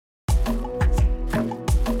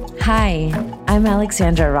Hi, I'm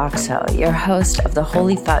Alexandra Roxo, your host of the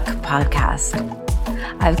Holy Fuck podcast.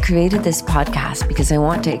 I've created this podcast because I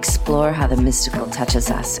want to explore how the mystical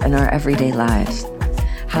touches us in our everyday lives,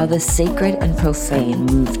 how the sacred and profane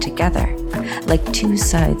move together like two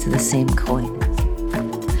sides of the same coin.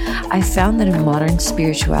 I found that in modern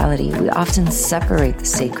spirituality, we often separate the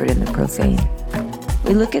sacred and the profane.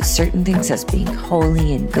 We look at certain things as being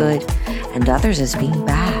holy and good, and others as being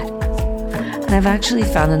bad. And I've actually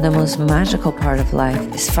found that the most magical part of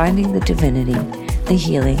life is finding the divinity, the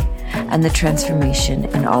healing, and the transformation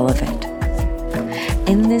in all of it.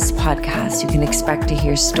 In this podcast, you can expect to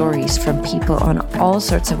hear stories from people on all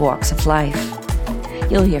sorts of walks of life.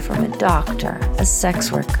 You'll hear from a doctor, a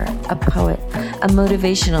sex worker, a poet, a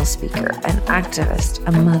motivational speaker, an activist,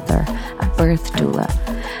 a mother, a birth doula,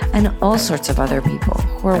 and all sorts of other people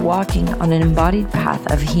who are walking on an embodied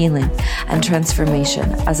path of healing and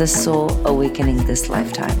transformation as a soul awakening this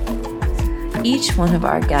lifetime. Each one of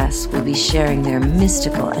our guests will be sharing their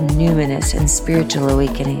mystical and numinous and spiritual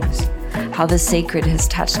awakenings, how the sacred has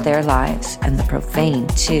touched their lives and the profane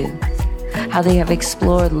too, how they have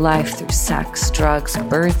explored life through sex, drugs,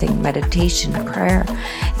 birthing, meditation, prayer,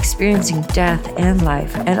 experiencing death and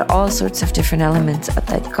life, and all sorts of different elements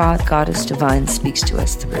that God, Goddess Divine speaks to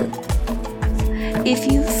us through.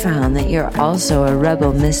 If you found that you're also a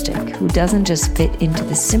rebel mystic who doesn't just fit into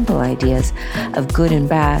the simple ideas of good and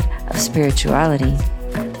bad of spirituality,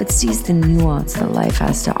 but sees the nuance that life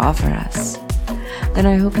has to offer us, then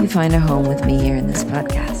I hope you find a home with me here in this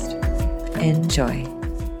podcast. Enjoy.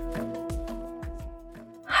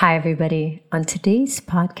 Hi, everybody. On today's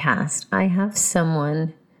podcast, I have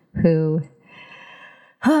someone who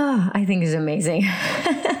I think is amazing.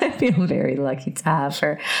 I feel very lucky to have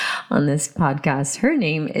her on this podcast. Her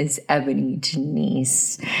name is Ebony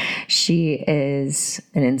Janice. She is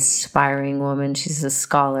an inspiring woman. She's a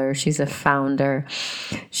scholar. She's a founder.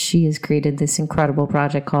 She has created this incredible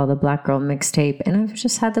project called the Black Girl Mixtape. And I've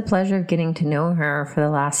just had the pleasure of getting to know her for the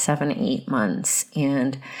last 7-8 months.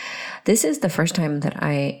 And this is the first time that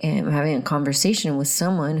I am having a conversation with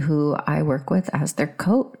someone who I work with as their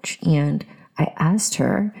coach. And I asked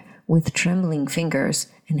her with trembling fingers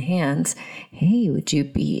and hands, hey, would you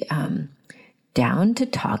be down to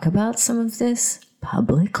talk about some of this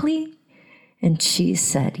publicly? And she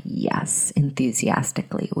said yes,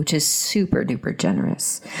 enthusiastically, which is super duper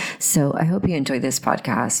generous. So I hope you enjoy this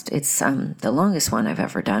podcast. It's the longest one I've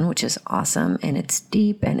ever done, which is awesome. And it's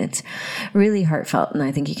deep and it's really heartfelt. And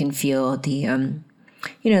I think you can feel the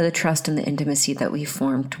the trust and the intimacy that we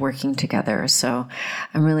formed working together. So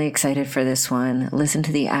I'm really excited for this one. Listen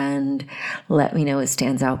to the end. Let me know it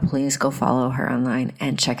stands out. Please go follow her online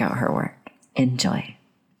and check out her work. Enjoy.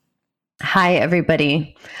 Hi,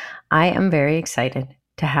 everybody. I am very excited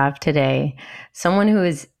to have today someone who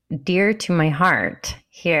is dear to my heart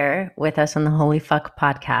here with us on the Holy Fuck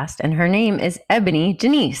podcast. And her name is Ebony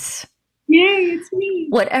Janice. Yay, it's me.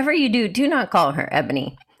 Whatever you do, do not call her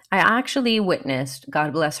Ebony. I actually witnessed,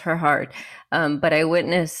 God bless her heart, but I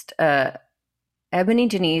witnessed Ebony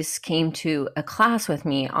Janice came to a class with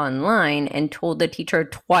me online and told the teacher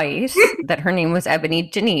twice that her name was Ebony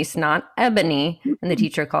Janice, not Ebony. And the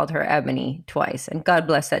teacher called her Ebony twice. And God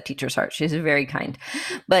bless that teacher's heart. She's very kind.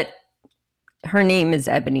 But her name is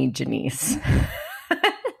Ebony Janice.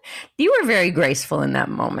 You were very graceful in that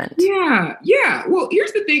moment. Yeah. Well,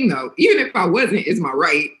 here's the thing, though. Even if I wasn't, is my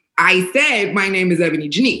right. I said, my name is Ebony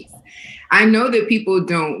Janice. I know that people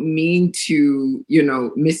don't mean to,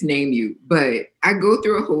 misname you, but I go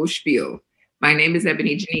through a whole spiel. My name is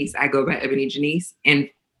Ebony Janice. I go by Ebony Janice. And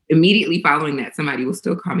immediately following that, somebody will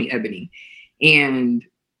still call me Ebony. And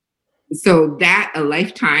so that a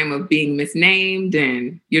lifetime of being misnamed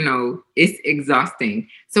and, it's exhausting.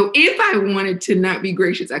 So if I wanted to not be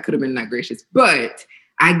gracious, I could have been not gracious, but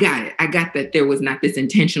I got it. I got that there was not this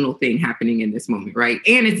intentional thing happening in this moment, right?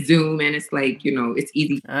 And it's Zoom, and it's like, it's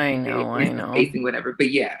easy. I know. Facing whatever,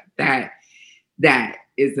 but yeah, that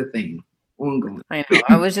is the thing. Ongoing. I know.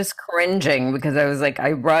 I was just cringing because I was like,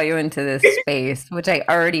 I brought you into this space, which I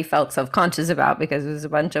already felt self-conscious about because it was a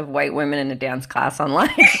bunch of white women in a dance class online,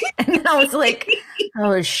 and I was like,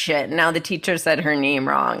 oh shit! Now the teacher said her name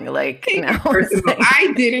wrong. Like,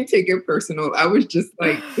 I didn't take it personal. I was just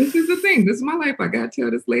like, this is the thing. This is my life. I gotta tell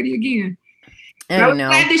this lady again. I was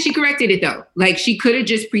glad that she corrected it, though. Like, she could have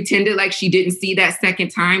just pretended like she didn't see that second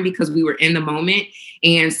time because we were in the moment.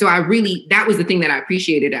 And so that was the thing that I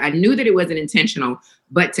appreciated. I knew that it wasn't intentional,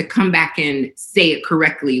 but to come back and say it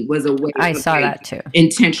correctly was a way. I saw that too.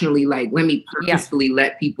 Intentionally, like, let me purposefully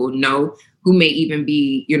let people know who may even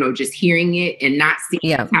be, just hearing it and not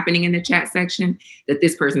seeing what's happening in the chat section, that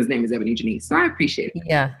this person's name is Ebony Janice. So I appreciate it.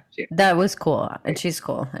 Yeah. Yeah. That was cool. And she's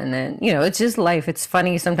cool. And then, it's just life. It's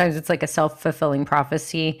funny. Sometimes it's like a self-fulfilling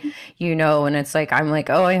prophecy, and it's like, I'm like,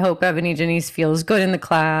 oh, I hope Ebony Janice feels good in the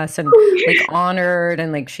class and like honored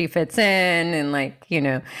and like she fits in and like,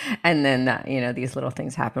 and then that, these little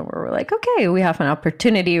things happen where we're like, okay, we have an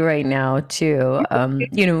opportunity right now to,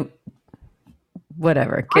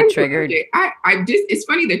 whatever, get triggered. It's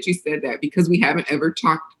funny that you said that because we haven't ever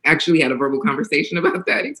actually had a verbal conversation about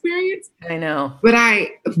that experience. I know.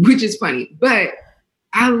 Which is funny, but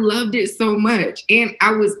I loved it so much. And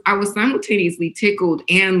I was simultaneously tickled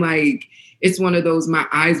and like, it's one of those, my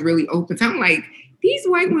eyes really open. So I'm like, these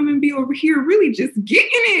white women be over here really just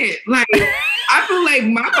getting it. Like, I feel like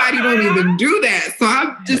my body don't even do that. So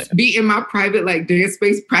I'll just be in my private like dance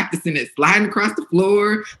space practicing it, sliding across the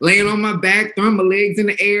floor, laying on my back, throwing my legs in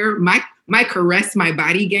the air. My caress my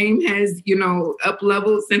body game has, up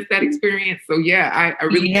leveled since that experience. So yeah, I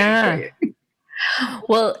really enjoy it.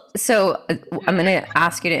 Well, so I'm going to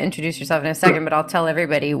ask you to introduce yourself in a second, but I'll tell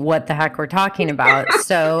everybody what the heck we're talking about.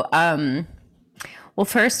 So, well,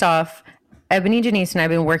 first off, Ebony Janice and I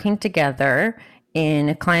have been working together in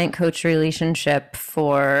a client-coach relationship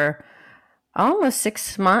for almost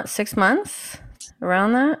 6 months,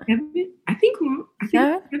 around that. I think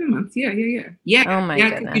 7 months. Yeah. Oh my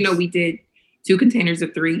goodness. We did 2 containers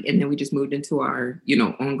of 3, and then we just moved into our,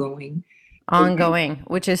 ongoing,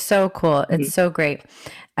 which is so cool. Mm-hmm. It's so great.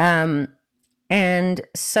 And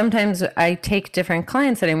sometimes I take different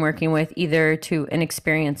clients that I'm working with either to an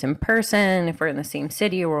experience in person, if we're in the same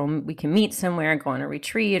city, or we can meet somewhere, go on a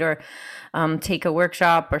retreat, or take a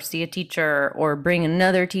workshop, or see a teacher, or bring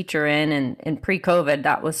another teacher in. And pre-COVID,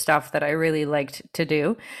 that was stuff that I really liked to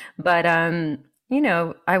do. But I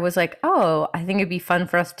was like, oh, I think it'd be fun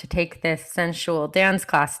for us to take this sensual dance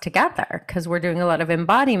class together because we're doing a lot of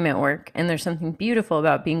embodiment work and there's something beautiful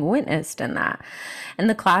about being witnessed in that. And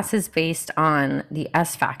the class is based on the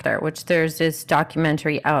S Factor, which there's this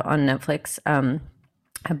documentary out on Netflix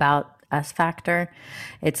about S Factor.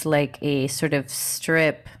 It's like a sort of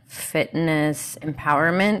strip fitness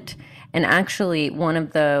empowerment. And actually, one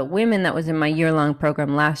of the women that was in my year-long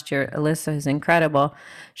program last year, Alyssa, is incredible.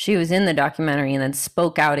 She was in the documentary and then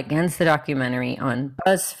spoke out against the documentary on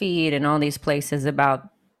BuzzFeed and all these places about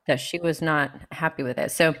that she was not happy with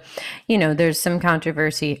it. So, there's some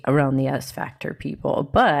controversy around the S Factor people.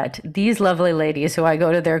 But these lovely ladies who I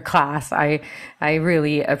go to their class, I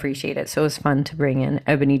really appreciate it. So it was fun to bring in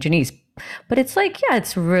Ebony Janice. But it's like, yeah,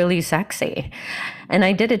 it's really sexy. And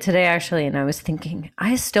I did it today, actually, and I was thinking,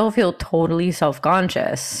 I still feel totally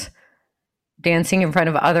self-conscious dancing in front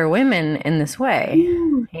of other women in this way,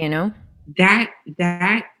 That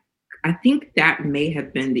I think that may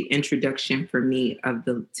have been the introduction for me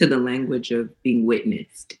to the language of being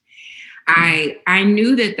witnessed. I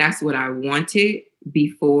knew that that's what I wanted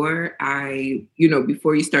before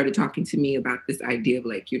before you started talking to me about this idea of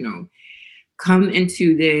like, come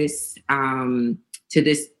into this to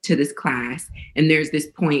this class, and there's this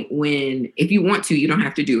point when if you want to, you don't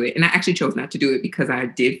have to do it. And I actually chose not to do it because I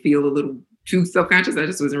did feel a little too self-conscious. I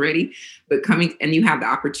just wasn't ready. But coming and you have the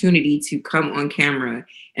opportunity to come on camera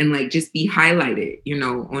and like just be highlighted,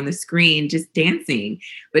 on the screen, just dancing.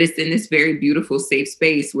 But it's in this very beautiful, safe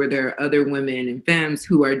space where there are other women and femmes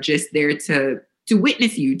who are just there to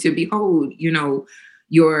witness you, to behold, your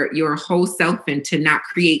whole self and to not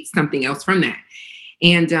create something else from that.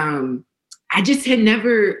 And I just had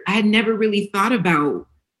never really thought about,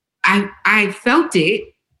 I felt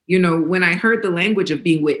it, when I heard the language of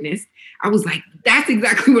being witnessed, I was like, that's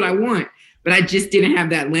exactly what I want. But I just didn't have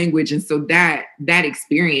that language. And so that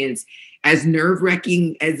experience, as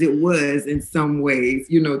nerve-wracking as it was in some ways,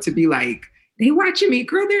 to be like, they watching me,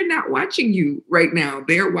 girl, they're not watching you right now.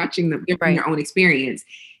 They're watching them, they're right. Their own experience,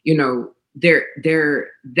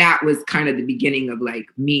 that was kind of the beginning of like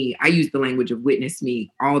me. I use the language of witness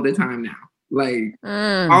me all the time now. Like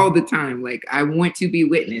all the time. Like I want to be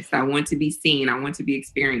witnessed. I want to be seen. I want to be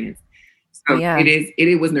experienced. So yeah.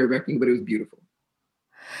 It was nerve-wracking, but it was beautiful.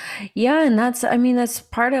 Yeah. And that's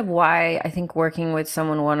part of why I think working with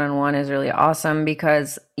someone one-on-one is really awesome,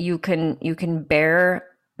 because you can bear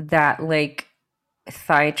that like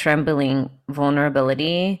thigh trembling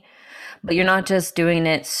vulnerability, but you're not just doing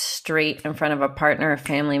it straight in front of a partner, a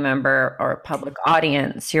family member, or a public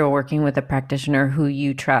audience. You're working with a practitioner who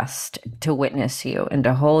you trust to witness you and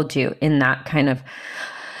to hold you in that kind of,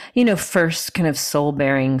 first kind of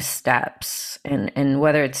soul-bearing steps. And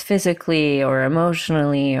whether it's physically or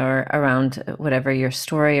emotionally or around whatever your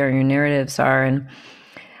story or your narratives are. And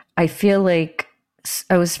I feel like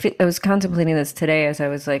I was contemplating this today as I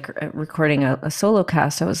was like recording a solo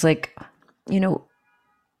cast. I was like,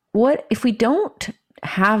 what if we don't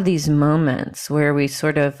have these moments where we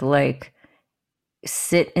sort of like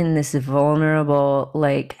sit in this vulnerable,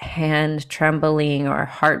 like hand trembling or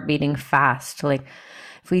heart beating fast, like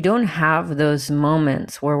if we don't have those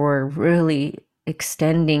moments where we're really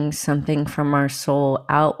extending something from our soul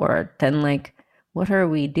outward, then like, what are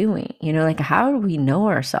we doing? You know, like how do we know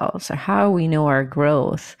ourselves or how do we know our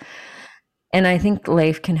growth? And I think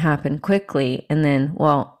life can happen quickly. And then,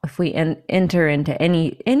 well, if we enter into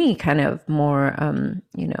any kind of more,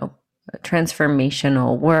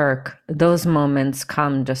 transformational work, those moments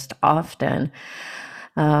come just often.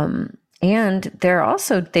 And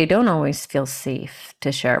they don't always feel safe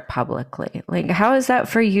to share publicly. Like, how is that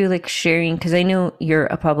for you, like sharing? Because I know you're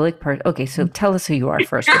a public person. Okay, so tell us who you are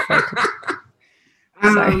first.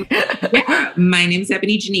 Yeah, my name is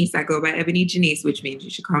Ebony Janice. I go by Ebony Janice, which means you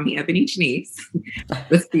should call me Ebony Janice.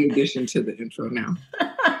 That's the addition to the intro now.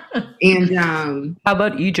 And how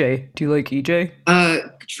about EJ? Do you like EJ?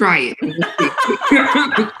 Try it. We'll see.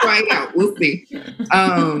 Try it out. We'll see.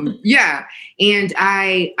 Yeah. And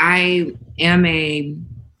I am a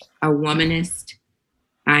womanist.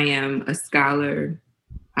 I am a scholar.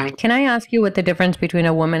 Can I ask you what the difference between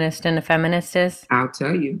a womanist and a feminist is? I'll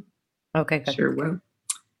tell you. Okay, good. Sure will.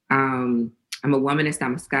 I'm a womanist.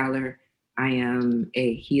 I'm a scholar. I am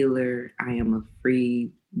a healer. I am a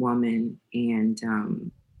free woman. And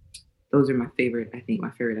those are my favorite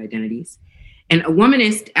identities. And a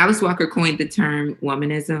womanist, Alice Walker coined the term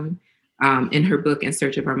womanism in her book, In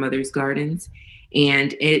Search of Our Mother's Gardens.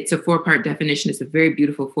 And it's a 4-part definition. It's a very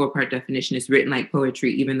beautiful 4-part definition. It's written like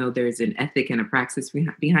poetry, even though there's an ethic and a praxis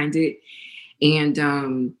behind it.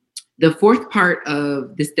 And the 4th part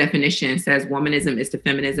of this definition says womanism is to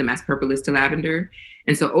feminism as purple is to lavender.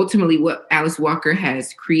 And so ultimately what Alice Walker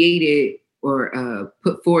has created or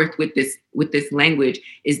put forth with this language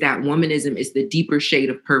is that womanism is the deeper shade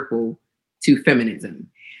of purple to feminism.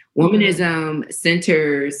 Womanism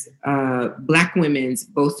centers Black women's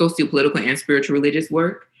both sociopolitical and spiritual religious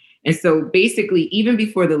work. And so basically, even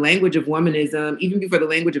before the language of womanism, even before the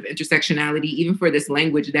language of intersectionality, even for this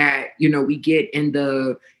language that, we get in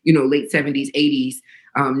the, late 70s, 80s,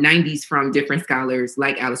 90s from different scholars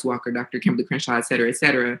like Alice Walker, Dr. Kimberly Crenshaw, et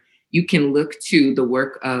cetera, you can look to the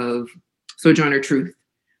work of Sojourner Truth,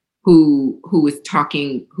 who was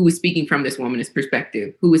speaking from this womanist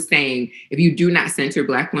perspective, who was saying, if you do not center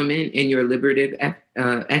Black women in your liberative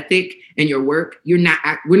ethic and your work, we're not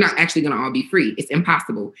actually going to all be free. It's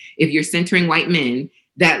impossible. If you're centering white men,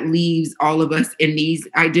 that leaves all of us in these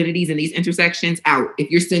identities and these intersections out.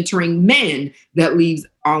 If you're centering men, that leaves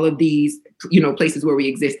all of these, places where we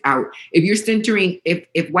exist out. If you're centering,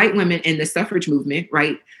 if white women in the suffrage movement,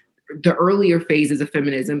 right, the earlier phases of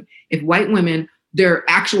feminism, if white women, their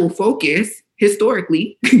actual focus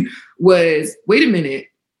historically was, wait a minute,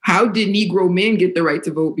 how did Negro men get the right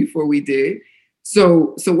to vote before we did?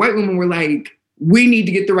 So white women were like, we need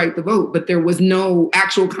to get the right to vote, but there was no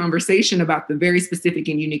actual conversation about the very specific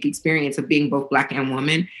and unique experience of being both Black and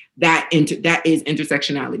woman. That is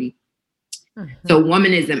intersectionality. Mm-hmm. So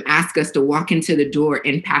womanism asks us to walk into the door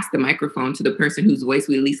and pass the microphone to the person whose voice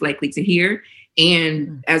we're least likely to hear.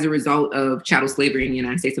 And as a result of chattel slavery in the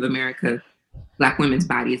United States of America, Black women's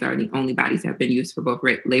bodies are the only bodies that have been used for both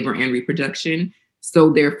labor and reproduction. So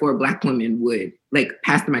therefore, Black women would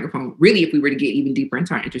pass the microphone. Really, if we were to get even deeper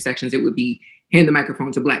into our intersections, it would be hand the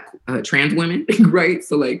microphone to Black trans women, right?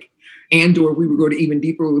 So or we would go to even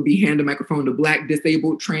deeper, it would be hand the microphone to Black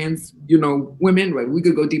disabled trans, women, right? We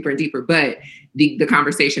could go deeper and deeper. But the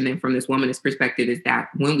conversation then from this womanist perspective is that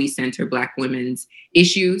when we center Black women's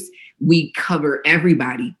issues, we cover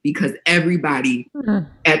everybody, because everybody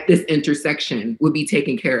at this intersection would be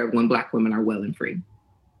taken care of when Black women are well and free.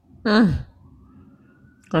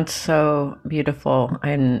 That's so beautiful.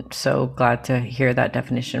 I'm so glad to hear that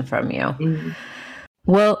definition from you. Mm-hmm.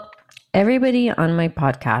 Well, everybody on my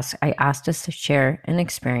podcast, I asked us to share an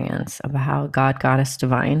experience of how God, Goddess,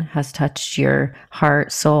 Divine has touched your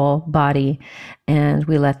heart, soul, body. And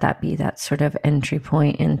we let that be that sort of entry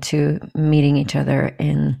point into meeting each other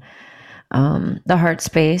in the heart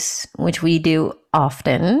space, which we do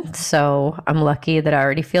often. So I'm lucky that I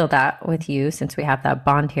already feel that with you since we have that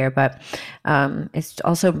bond here, but it's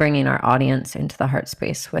also bringing our audience into the heart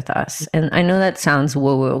space with us. And I know that sounds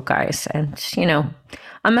woo-woo, guys. And,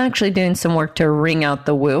 I'm actually doing some work to wring out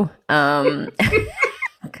the woo.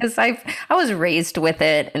 because I was raised with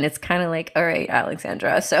it, and it's kind of like, all right,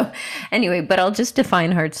 Alexandra. So anyway, but I'll just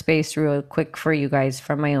define heart space real quick for you guys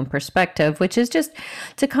from my own perspective, which is just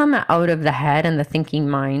to come out of the head and the thinking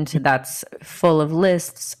mind that's full of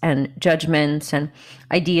lists and judgments and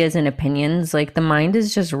ideas and opinions. Like the mind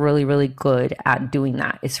is just really, really good at doing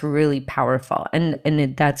that. It's really powerful, and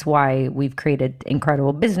that's why we've created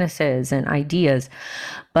incredible businesses and ideas.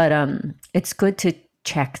 But it's good to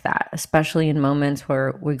check that, especially in moments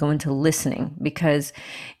where we go into listening, because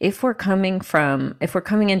if we're coming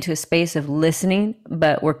into a space of listening,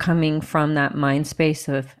 but we're coming from that mind space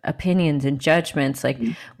of opinions and judgments, like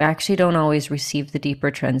we actually don't always receive the deeper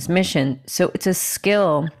transmission. So it's a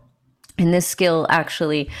skill. And this skill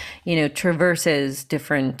actually, traverses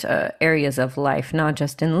different areas of life, not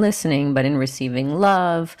just in listening, but in receiving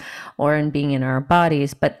love or in being in our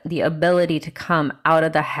bodies. But the ability to come out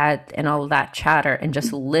of the head and all of that chatter and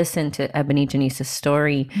just listen to Ebony Janice's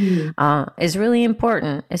story is really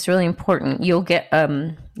important. It's really important. You'll get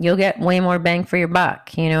way more bang for your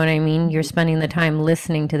buck. You know what I mean? You're spending the time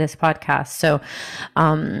listening to this podcast. So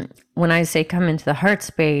when I say come into the heart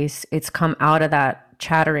space, it's come out of that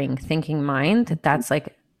chattering thinking mind that's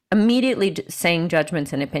like immediately saying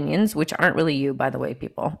judgments and opinions, which aren't really you, by the way,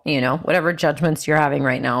 people, whatever judgments you're having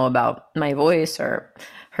right now about my voice or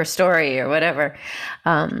her story or whatever.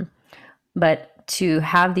 But to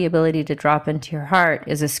have the ability to drop into your heart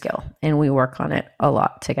is a skill, and we work on it a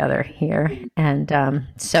lot together here. And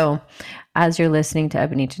so as you're listening to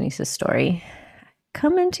Ebony Janice's story,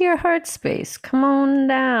 come into your heart space. Come on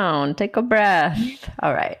down. Take a breath.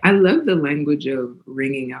 All right. I love the language of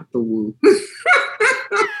wringing out the woo.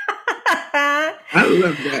 I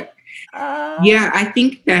love that. Yeah, I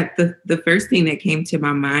think that the first thing that came to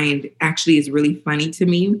my mind actually is really funny to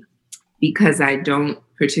me, because I don't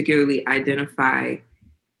particularly identify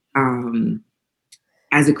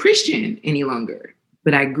as a Christian any longer.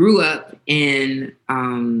 But I grew up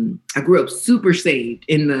super saved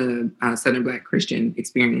in the Southern Black Christian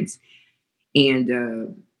experience, and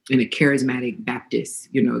in a charismatic Baptist,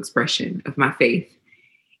 expression of my faith.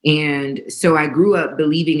 And so I grew up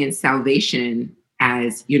believing in salvation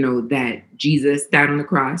as, that Jesus died on the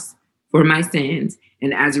cross for my sins.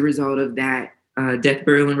 And as a result of that death,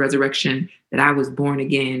 burial, and resurrection, that I was born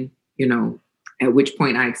again, at which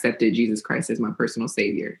point I accepted Jesus Christ as my personal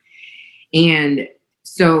savior. And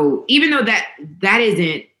so even though that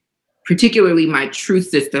isn't particularly my truth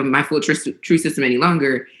system, my full truth system any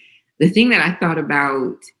longer, the thing that I thought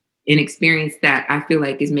about, an experience that I feel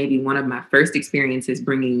like is maybe one of my first experiences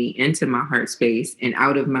bringing me into my heart space and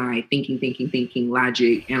out of my thinking,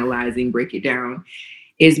 logic, analyzing, break it down,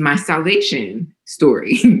 is my salvation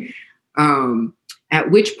story. At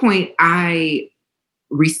which point I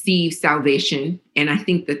receive salvation. And I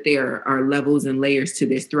think that there are levels and layers to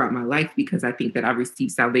this throughout my life, because I think that I've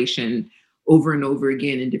received salvation over and over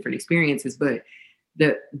again in different experiences. But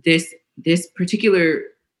this particular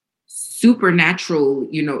supernatural,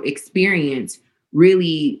 experience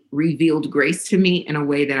really revealed grace to me in a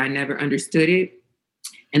way that I never understood it.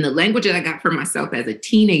 And the language that I got for myself as a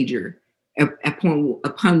teenager,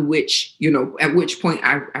 upon which, at which point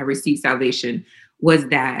I received salvation, was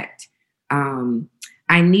that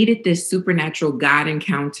I needed this supernatural God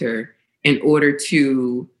encounter in order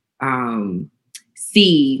to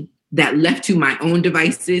see that left to my own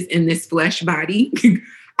devices in this flesh body,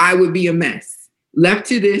 I would be a mess. Left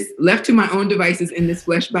to my own devices in this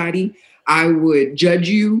flesh body, I would judge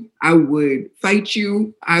you. I would fight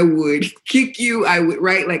you. I would kick you. I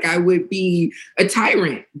would be a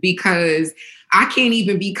tyrant, because I can't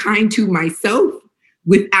even be kind to myself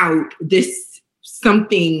without this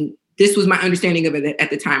something. This was my understanding of it at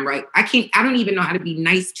the time, right? I don't even know how to be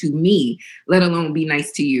nice to me, let alone be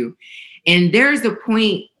nice to you. And there's a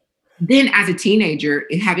point then as a teenager,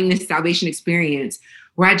 having this salvation experience,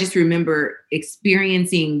 where I just remember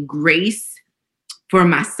experiencing grace for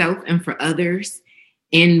myself and for others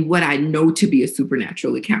in what I know to be a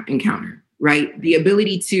supernatural encounter, right? The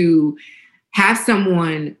ability to have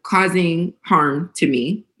someone causing harm to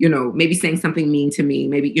me, maybe saying something mean to me,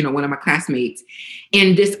 maybe, one of my classmates,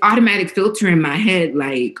 and this automatic filter in my head,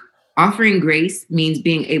 like offering grace means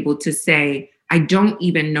being able to say, I don't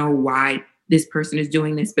even know why this person is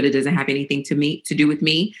doing this, but it doesn't have anything to do with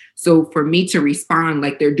me. So for me to respond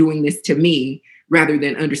like they're doing this to me, rather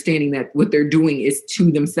than understanding that what they're doing is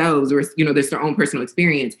to themselves, or, there's their own personal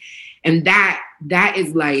experience. And that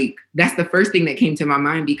is like, that's the first thing that came to my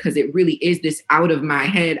mind, because it really is this out of my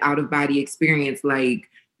head, out of body experience. Like,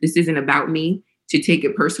 this isn't about me. To take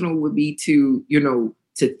it personal would be to,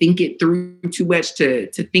 think it through too much, to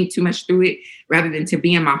think too much through it, rather than to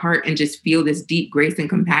be in my heart and just feel this deep grace and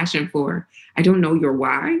compassion for, I don't know your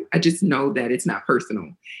why. I just know that it's not personal.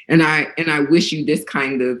 And I wish you this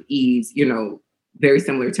kind of ease, very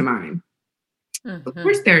similar to mine. Mm-hmm. Of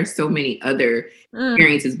course, there are so many other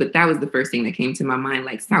experiences, but that was the first thing that came to my mind,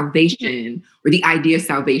 like salvation, or the idea of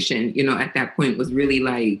salvation, at that point was really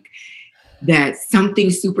like that something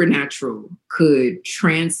supernatural could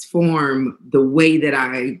transform the way that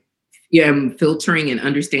I am filtering and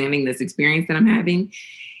understanding this experience that I'm having.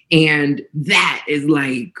 And that is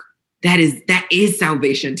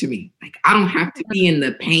salvation to me. Like, I don't have to be in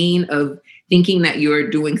the pain of thinking that you're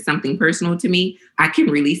doing something personal to me. I can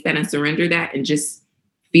release that and surrender that and just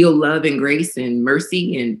feel love and grace and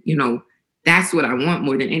mercy. And, that's what I want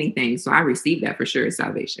more than anything. So I received that for sure as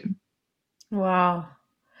salvation. Wow.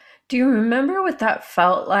 Do you remember what that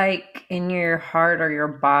felt like in your heart or your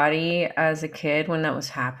body as a kid when that was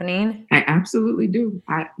happening? I absolutely do.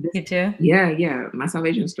 You do? Yeah. My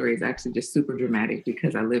salvation story is actually just super dramatic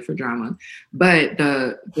because I live for drama. But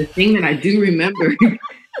the thing that I do remember, the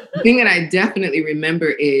thing that I definitely remember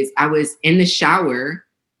is I was in the shower.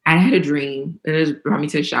 I had a dream and it just brought me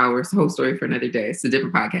to the shower. It's a whole story for another day. It's a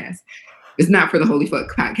different podcast. It's not for the Holy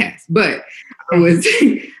Fuck podcast, but I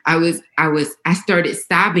started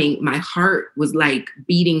sobbing. My heart was like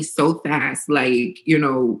beating so fast, like,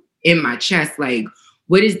 in my chest, like,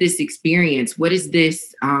 what is this experience? What is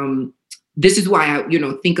this? This is why I,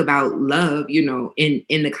 think about love, in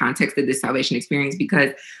the context of this salvation experience,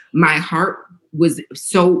 because my heart was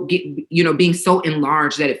so, being so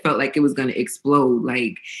enlarged that it felt like it was going to explode.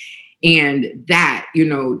 Like, and that,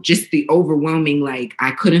 just the overwhelming, like, I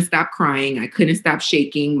couldn't stop crying. I couldn't stop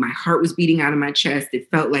shaking. My heart was beating out of my chest. It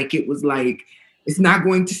felt like it was like, it's not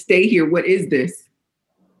going to stay here. What is this?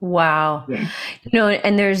 Wow. Yeah.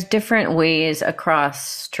 And there's different ways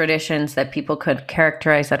across traditions that people could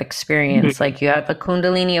characterize that experience. Mm-hmm. Like you have a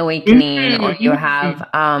Kundalini awakening, mm-hmm. or you have,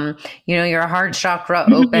 your heart chakra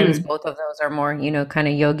opens. Mm-hmm. Both of those are more, kind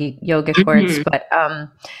of yogic words, but,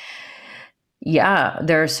 yeah,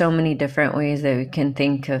 there are so many different ways that we can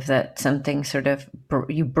think of that something sort of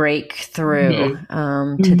you break through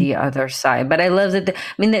to the other side. But I love that.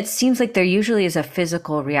 That seems like there usually is a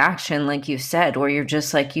physical reaction, like you said, where you're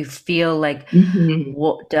just like, you feel like,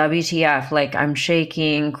 WTF, like I'm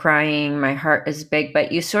shaking, crying, my heart is big,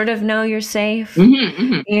 but you sort of know you're safe, but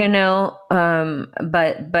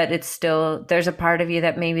it's still, there's a part of you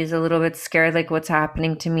that maybe is a little bit scared, like what's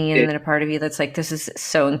happening to me. And then a part of you that's like, this is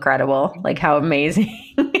so incredible. Like, how amazing.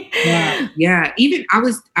 Yeah. Even I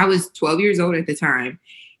was 12 years old at the time,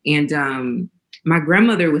 and my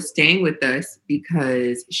grandmother was staying with us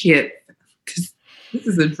because this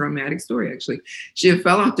is a dramatic story actually. She had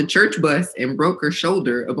fell off the church bus and broke her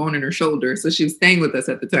shoulder, a bone in her shoulder. So she was staying with us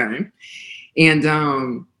at the time. And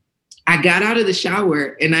I got out of the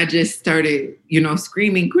shower and I just started,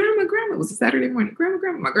 screaming, Grandma. It was a Saturday morning.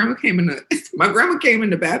 Grandma. My grandma came in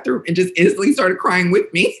the bathroom and just instantly started crying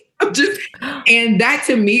with me. And that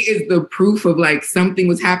to me is the proof of like something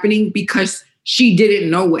was happening, because she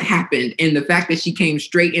didn't know what happened. And the fact that she came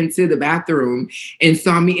straight into the bathroom and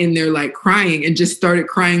saw me in there like crying and just started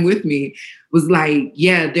crying with me was like,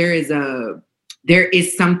 yeah, there is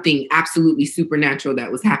something absolutely supernatural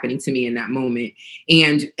that was happening to me in that moment.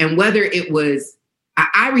 And whether it was,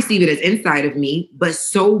 I receive it as inside of me, but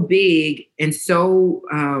so big and so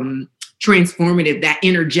transformative that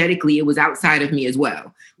energetically it was outside of me as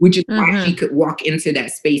well, which is why she could walk into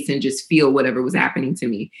that space and just feel whatever was happening to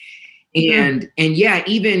me. And yeah,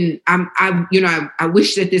 even I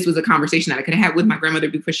wish that this was a conversation that I could have had with my grandmother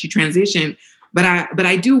before she transitioned, but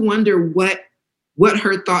I do wonder what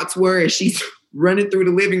her thoughts were as she's running through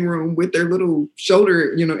the living room with their little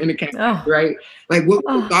shoulder, in a cast, right? Like what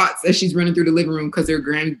were her thoughts as she's running through the living room because her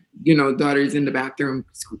daughter's in the bathroom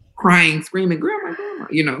crying, screaming,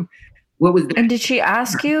 grandma, what was that? And did she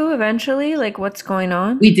ask you eventually, like, what's going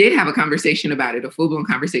on? We did have a conversation about it, a full-blown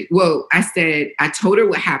conversation. Well, I told her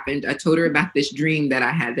what happened. I told her about this dream that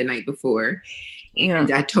I had the night before.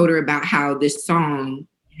 And I told her about how this song,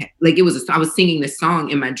 like I was singing this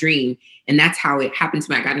song in my dream. And that's how it happened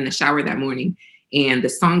to me. I got in the shower that morning and the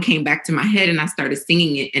song came back to my head and I started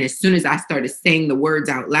singing it. And as soon as I started saying the words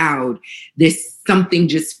out loud, something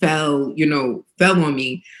just fell on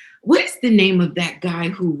me. What is the name of that guy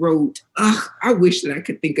who wrote, I wish that I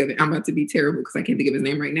could think of it. I'm about to be terrible because I can't think of his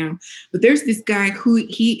name right now. But there's this guy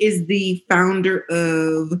he is the founder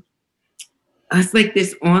of, it's like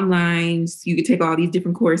this online, you could take all these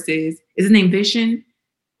different courses. Is his name Vishen?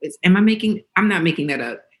 I'm not making that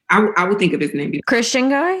up. I would think of his name. Christian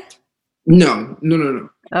guy? No.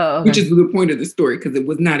 Oh, which okay. is the point of the story, because it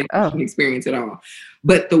was not a Oh. Christian experience at all.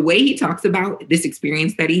 But the way he talks about this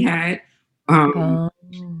experience that he had, Oh.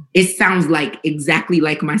 it sounds like exactly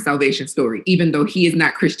like my salvation story, even though he is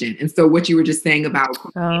not Christian. And so what you were just saying about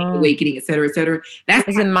Oh. awakening, et cetera, that's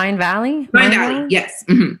Is it Mind Valley? Mind Valley. Yes.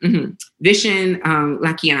 Vishen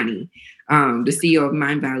Lakiani, the CEO of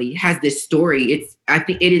Mind Valley, has this story. I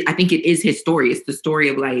think it is his story. It's the story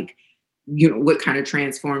of like, what kind of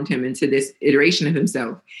transformed him into this iteration of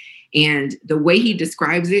himself. And the way he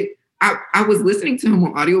describes it, I was listening to him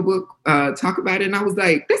on audiobook talk about it, and I was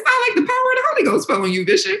like, that's not like the power of the Holy Ghost fell on you,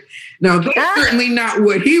 Vishen. No, that's certainly not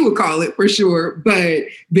what he would call it for sure, but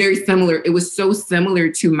very similar. It was so similar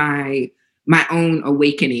to my own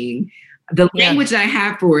awakening. The language that I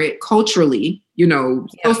have for it culturally,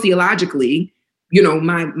 sociologically,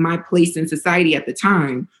 my place in society at the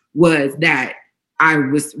time was that I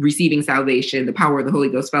was receiving salvation. The power of the Holy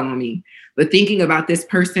Ghost fell on me. But thinking about this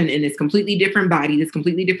person in this completely different body, this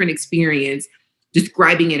completely different experience,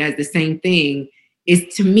 describing it as the same thing is,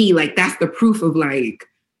 to me, like, that's the proof of like,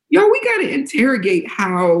 we got to interrogate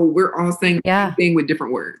how we're all saying the same thing with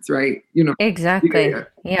different words, right? Exactly.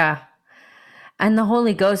 Yeah. And the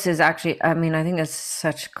Holy Ghost is actually, I mean, I think it's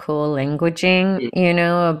such cool languaging,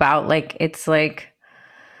 about like, it's like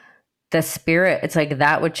the spirit. It's like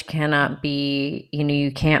that which cannot be,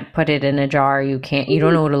 you can't put it in a jar. You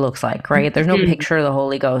don't know what it looks like, right? There's no picture of the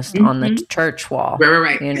Holy Ghost on the church wall.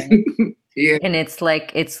 Right. Yeah. And it's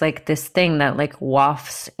like this thing that like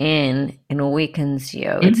wafts in and awakens you.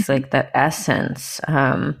 It's like that essence.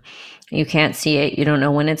 You can't see it. You don't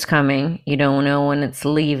know when it's coming. You don't know when it's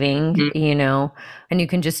leaving, and you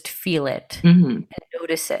can just feel it and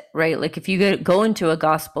notice it, right? Like if you go into a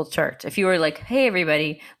gospel church, if you were like, hey,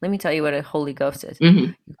 everybody, let me tell you what a Holy Ghost is. You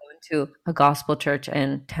go into a gospel church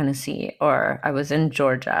in Tennessee, or I was in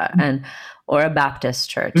Georgia, or a Baptist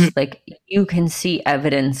church, like you can see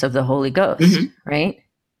evidence of the Holy Ghost, right?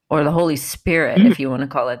 Or the Holy Spirit, if you want to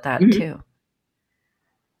call it that too.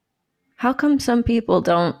 How come some people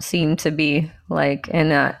don't seem to be like in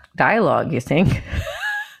that dialogue, you think?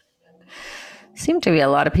 Seem to be a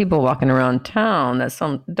lot of people walking around town that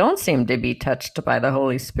don't seem to be touched by the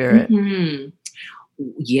Holy Spirit.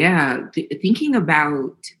 Yeah. Thinking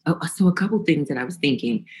about, so a couple things that I was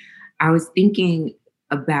thinking. I was thinking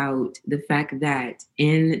about the fact that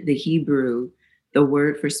in the Hebrew, the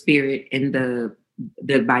word for spirit in the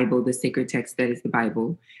Bible, the sacred text that is the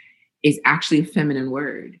Bible, is actually a feminine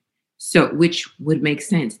word. So, which would make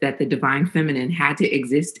sense that the divine feminine had to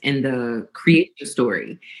exist in the creation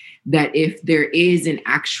story. That if there is an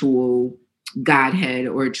actual Godhead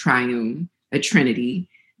or a triune, a Trinity,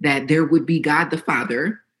 that there would be God the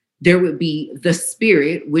Father, there would be the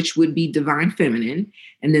Spirit, which would be divine feminine,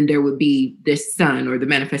 and then there would be this Son, or the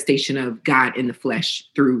manifestation of God in the flesh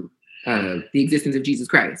through the existence of Jesus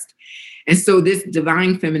Christ. And so this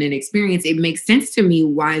divine feminine experience, it makes sense to me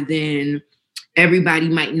why then everybody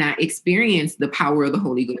might not experience the power of the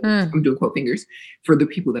Holy Ghost. I'm doing quote fingers for the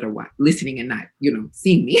people that are listening and not,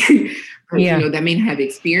 seeing me. That may have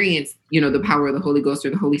experienced, the power of the Holy Ghost or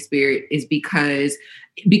the Holy Spirit, is because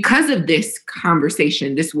of this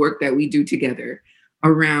conversation, this work that we do together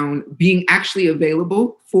around being actually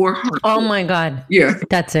available for her. Oh my God. Yeah.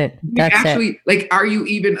 That's it. Like, are you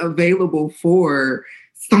even available for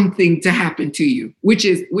something to happen to you? Which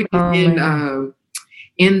is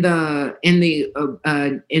in the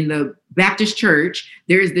Baptist church,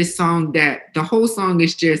 there's this song that the whole song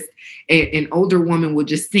is just an older woman will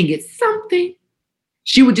just sing it. Something.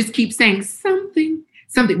 She would just keep saying something.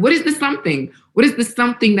 What is the something? What is the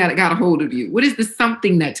something that got a hold of you? What is the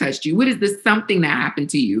something that touched you? What is the something that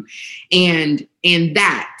happened to you? And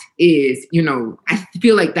that is, I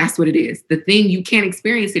feel like that's what it is. The thing, you can't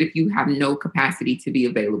experience it if you have no capacity to be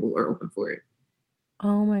available or open for it.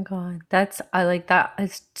 Oh my God. I like that.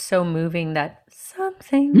 It's so moving, that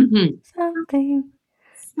something.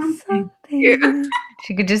 Yeah.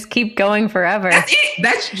 She could just keep going forever. That's it.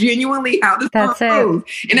 That's genuinely how the song goes.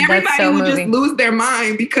 And everybody will just lose their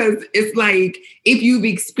mind, because it's like, if you've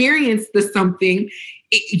experienced the something,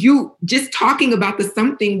 you just talking about the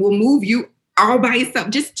something will move you all by itself.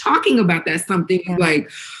 Just talking about that something, like,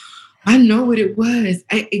 I know what it was.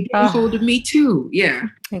 It got a hold of me too. Yeah.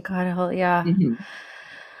 It got a hold. Yeah.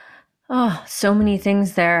 Oh, so many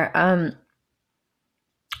things there.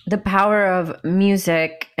 The power of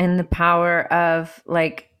music and the power of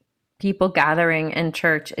like people gathering in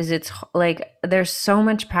church it's like, there's so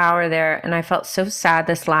much power there. And I felt so sad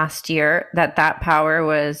this last year that power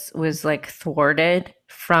was like thwarted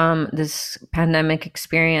from this pandemic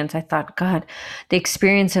experience, I thought, God, the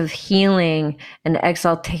experience of healing and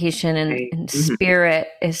exaltation and spirit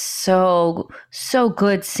is so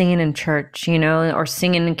good singing in church, or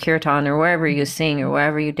singing in kirtan or wherever you sing or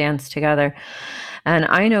wherever you dance together. And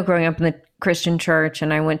I know growing up in the Christian church,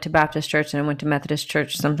 and I went to Baptist church and I went to Methodist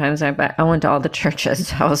church. Sometimes I went to all the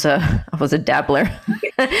churches. I was a dabbler.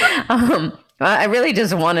 I really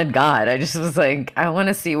just wanted God. I just was like, I want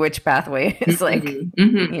to see which pathway is like,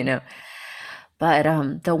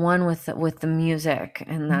 But the one with the music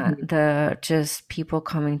and that the just people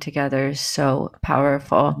coming together is so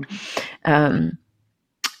powerful. And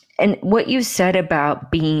what you said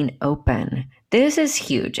about being open. This is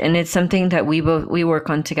huge, and it's something that we work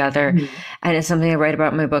on together, and it's something I write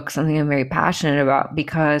about in my book, something I'm very passionate about,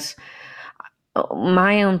 because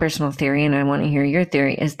my own personal theory, and I want to hear your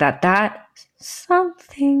theory, is that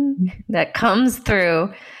something that comes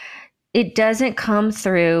through, it doesn't come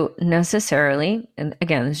through necessarily, and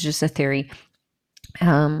again, it's just a theory,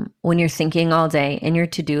 when you're thinking all day in your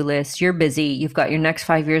to-do list, you're busy, you've got your next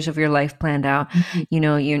 5 years of your life planned out, you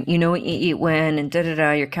know what you eat when, and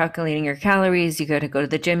you're calculating your calories, you got to go to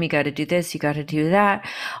the gym, you got to do this, you got to do that.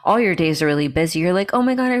 All your days are really busy. You're like, oh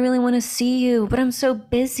my God, I really want to see you, but I'm so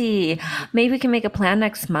busy. Maybe we can make a plan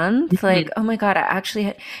next month. Like, oh my God, I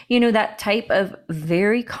actually, that type of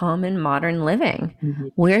very common modern living.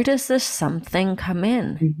 Where does this something come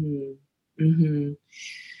in?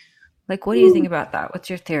 Like, what do you think about that? What's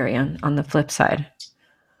your theory on the flip side?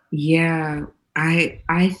 Yeah,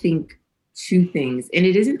 I think two things. And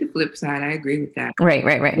it isn't the flip side. I agree with that. Right.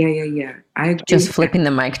 Yeah. I agree just flipping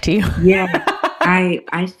the mic to you. Yeah.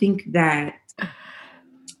 I think that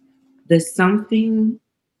the something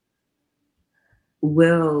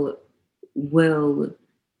will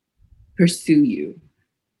pursue you.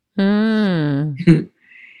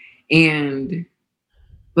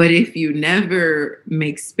 But if you never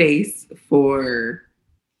make space for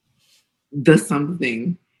the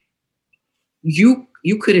something, you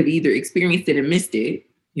could have either experienced it and missed it,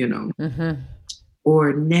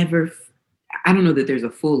 or never. I don't know that there's a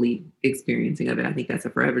fully experiencing of it. I think that's a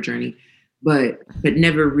forever journey, but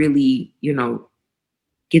never really,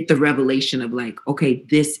 get the revelation of like, okay,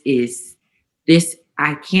 this.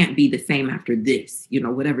 I can't be the same after this,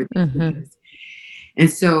 whatever this is. And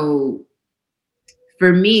so,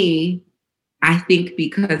 for me, I think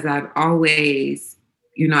because I've always,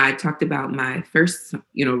 I talked about my first,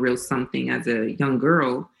 real something as a young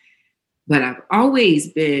girl, but I've always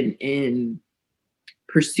been in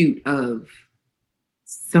pursuit of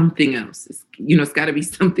something else. It's got to be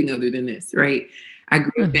something other than this, right? I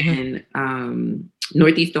grew up in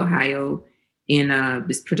Northeast Ohio in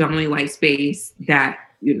this predominantly white space that,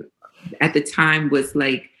 at the time was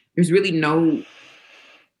like, there's really no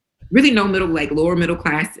middle, like lower middle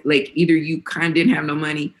class, like either you kind of didn't have no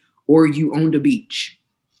money or you owned a beach.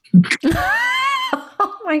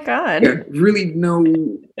 Oh my God. Yeah, really no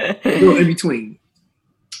in between.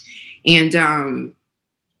 And as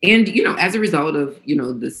a result of,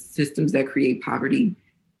 the systems that create poverty,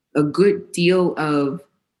 a good deal of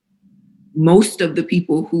most of the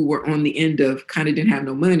people who were on the end of kind of didn't have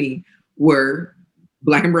no money were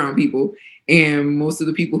Black and brown people. And most of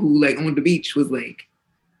the people who like owned the beach was like,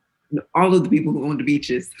 all of the people who owned the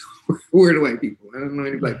beaches were the white people. I don't know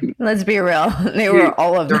any Black people. Let's be real. They were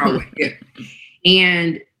all of them. All white, yeah.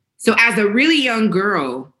 And so as a really young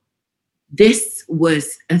girl, this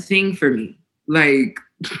was a thing for me. Like,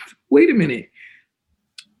 wait a minute.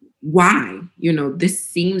 Why? This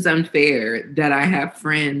seems unfair that I have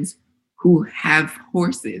friends who have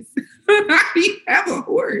horses. I have a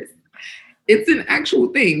horse. It's an actual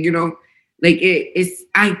thing, Like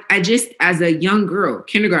I just, as a young girl,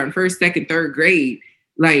 kindergarten, first, second, third grade,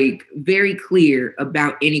 like very clear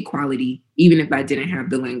about inequality, even if I didn't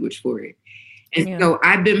have the language for it. And so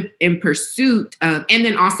I've been in pursuit of, and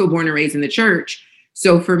then also born and raised in the church.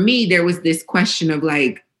 So for me, there was this question of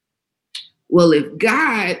like, well, if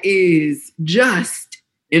God is just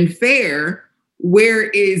and fair, where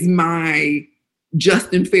is my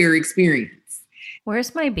just and fair experience?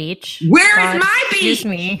 Where's my beach? Where's my beach? Excuse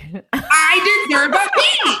me. I deserve a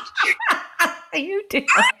beach. You do.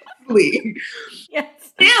 Honestly. Yes.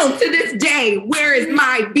 Still to this day, where is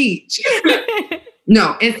my beach?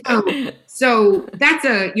 No. And so that's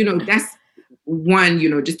that's one,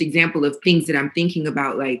 just example of things that I'm thinking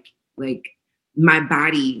about, like my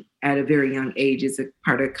body at a very young age is a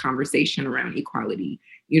part of conversation around equality.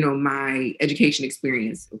 My education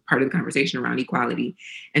experience, part of the conversation around equality.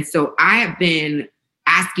 And so I have been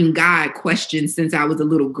asking God questions since I was a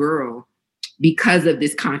little girl because of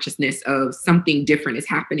this consciousness of something different is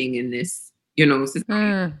happening in this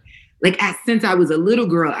society. Like since I was a little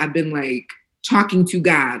girl, I've been like talking to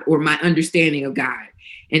God or my understanding of God.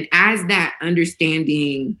 And as that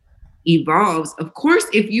understanding evolves, of course,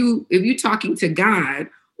 if you're talking to God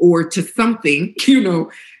or to something,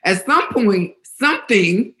 at some point,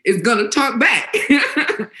 something is going to talk back.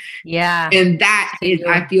 Yeah. And that is,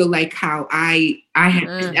 I feel like how I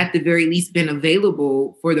have at the very least been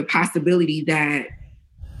available for the possibility that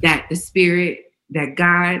the Spirit, that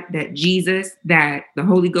God, that Jesus, that the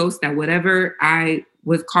Holy Ghost, that whatever I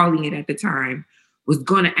was calling it at the time was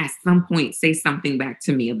going to at some point say something back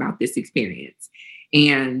to me about this experience.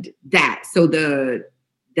 And that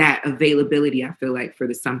availability, I feel like, for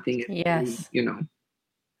the something, yes,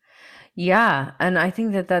 Yeah. And I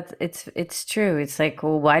think it's true. It's like,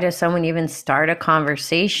 well, why does someone even start a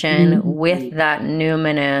conversation with that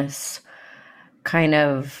numinous kind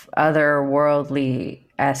of otherworldly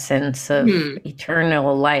essence of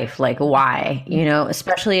eternal life? Like, why,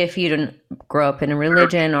 especially if you didn't grow up in a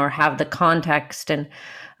religion or have the context, and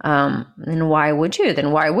then why would you?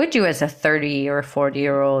 Then why would you, as a 30 or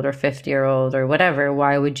 40-year-old or 50-year-old or whatever,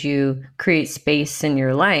 why would you create space in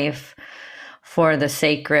your life for the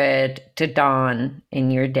sacred to dawn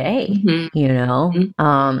in your day?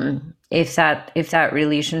 If that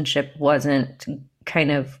relationship wasn't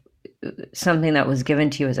kind of something that was given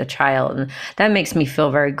to you as a child. And that makes me feel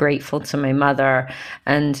very grateful to my mother.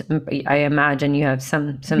 And I imagine you have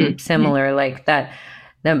some similar like that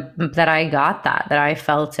I got that I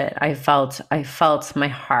felt it. I felt my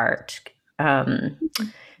heart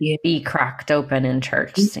be cracked open in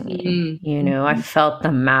church singing. I felt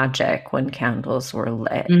the magic when candles were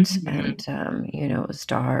lit and it was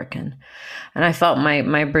dark, and I felt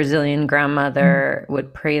my Brazilian grandmother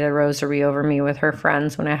would pray the rosary over me with her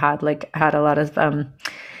friends when I had a lot of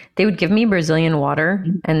they would give me Brazilian water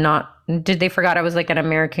and they forgot I was like an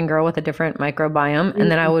American girl with a different microbiome, and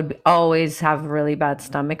then I would always have really bad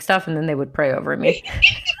stomach stuff, and then they would pray over me.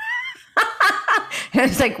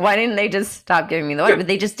 It's like, why didn't they just stop giving me the water? But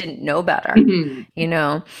they just didn't know better,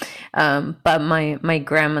 But my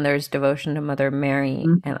grandmother's devotion to Mother Mary,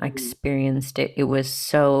 and I experienced it. It was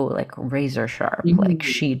so like razor sharp. Like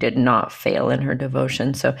she did not fail in her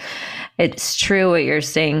devotion. So it's true what you're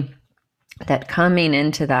saying, that coming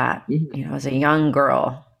into that, as a young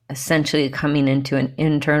girl, essentially coming into an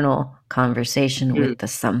internal conversation with the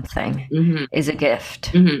something is a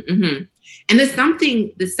gift. And the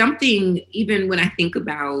something, even when I think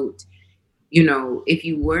about, if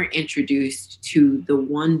you weren't introduced to the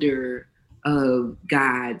wonder of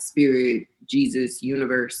God, Spirit, Jesus,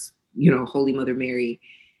 universe, Holy Mother Mary,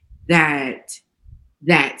 that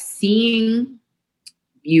seeing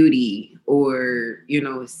beauty or,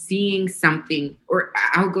 seeing something, or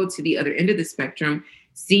I'll go to the other end of the spectrum,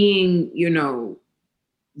 seeing,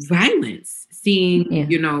 violence,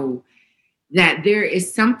 seeing, that there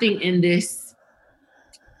is something in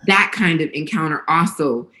that kind of encounter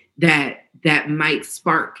also that might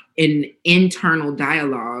spark an internal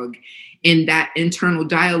dialogue. And that internal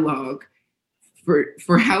dialogue,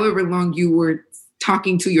 for however long you were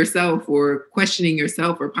talking to yourself or questioning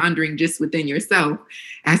yourself or pondering just within yourself,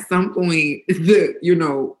 at some point,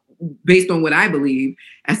 based on what I believe,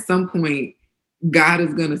 at some point, God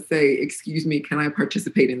is going to say, excuse me, can I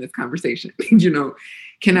participate in this conversation?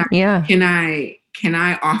 Can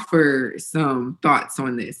I offer some thoughts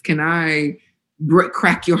on this? Can I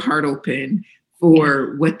crack your heart open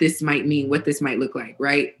for what this might mean, what this might look like,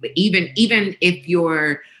 right? But even if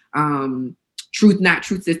your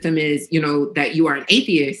truth system is, that you are an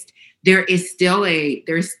atheist, there's still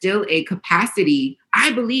a capacity,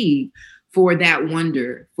 I believe, for that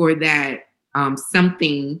wonder, for that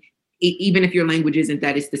something. Even if your language isn't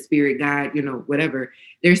that, it's the Spirit, God, whatever.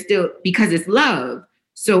 There's still, because it's love.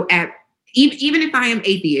 So even if I am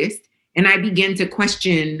atheist and I begin to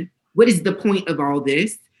question, what is the point of all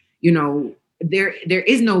this? There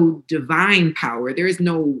is no divine power. There is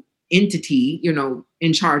no entity,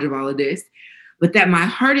 in charge of all of this, but that my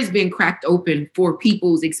heart has been cracked open for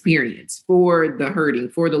people's experience, for the hurting,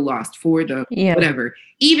 for the lost, for the whatever.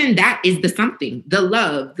 Even that is the something, the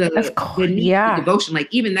love, the devotion, like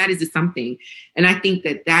even that is the something. And I think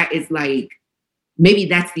that is like, maybe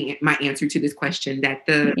that's my answer to this question, that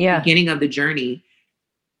the beginning of the journey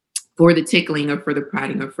for the tickling or for the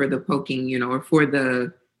prodding or for the poking, or for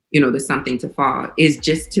the, the something to fall, is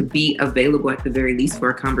just to be available at the very least for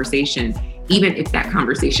a conversation, even if that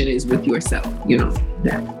conversation is with yourself,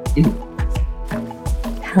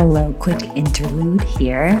 Hello, quick interlude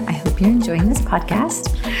here. I hope you're enjoying this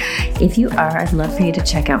podcast. If you are, I'd love for you to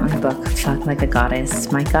check out my book, Fuck Like a Goddess,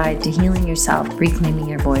 my guide to healing yourself, reclaiming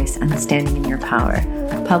your voice, and standing in your power.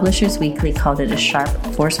 Publishers Weekly called it a sharp,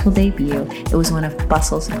 forceful debut. It was one of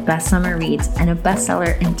Bustle's best summer reads and a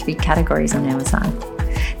bestseller in 3 categories on Amazon.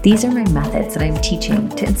 These are my methods that I'm teaching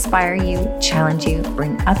to inspire you, challenge you,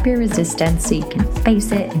 bring up your resistance so you can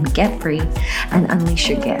face it and get free and unleash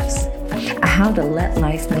your gifts. A how to let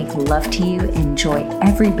life make love to you, enjoy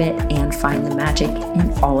every bit, and find the magic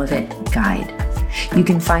in all of it guide. You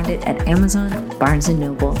can find it at Amazon, Barnes &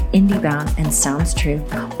 Noble, IndieBound, and Sounds True,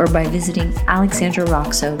 or by visiting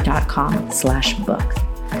alexandraroxo.com/book.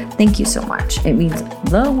 Thank you so much. It means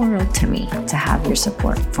the world to me to have your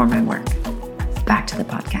support for my work. Back to the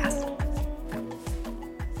podcast.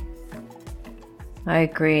 I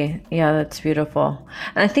agree. Yeah, that's beautiful.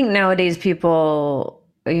 And I think nowadays people,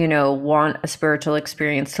 want a spiritual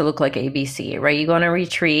experience to look like ABC, right? You go on a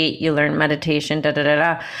retreat, you learn meditation,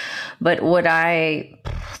 But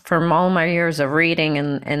from all my years of reading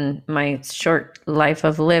and my short life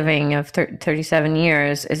of living of 37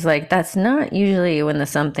 years, is like, that's not usually when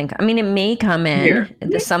it may come in. Yeah.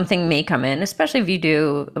 The something may come in, especially if you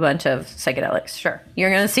do a bunch of psychedelics. Sure,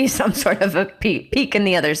 you're going to see some sort of a peak in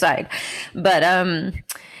the other side.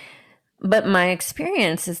 But my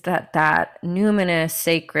experience is that numinous,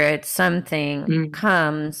 sacred something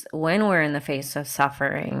comes when we're in the face of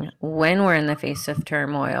suffering, when we're in the face of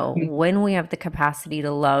turmoil, when we have the capacity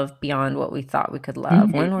to love beyond what we thought we could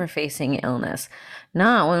love, when we're facing illness,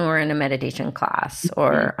 not when we're in a meditation class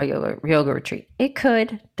or a yoga retreat. It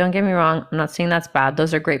could, don't get me wrong, I'm not saying that's bad.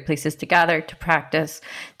 Those are great places to gather, to practice,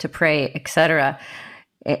 to pray, etc.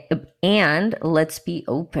 And let's be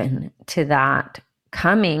open to that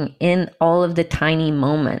coming in all of the tiny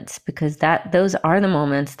moments, because those are the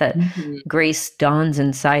moments that grace dawns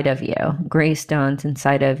inside of you. Grace dawns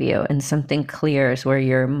inside of you, and something clears where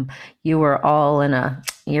you were all in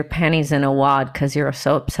your panties in a wad because you're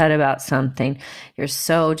so upset about something. You're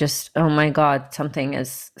so just, oh my God, something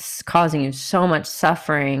is causing you so much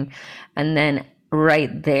suffering, and then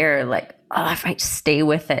right there, like, oh, if I stay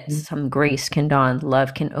with it, some grace can dawn,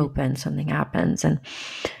 love can open, something happens, and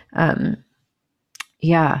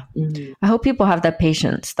yeah. I hope people have that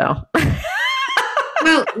patience, though.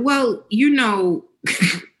 well,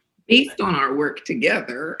 based on our work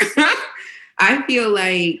together, I feel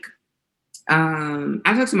like I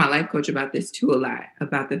talk to my life coach about this too a lot,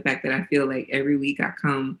 about the fact that I feel like every week I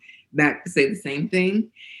come back to say the same thing.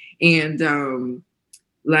 And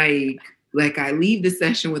like I leave the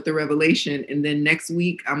session with the revelation, and then next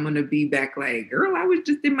week I'm going to be back like, girl, I was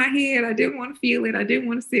just in my head. I didn't want to feel it. I didn't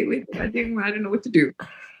want to sit with it. I didn't know what to do.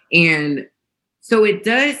 And so it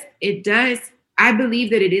does. I believe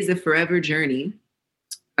that it is a forever journey.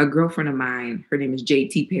 A girlfriend of mine, her name is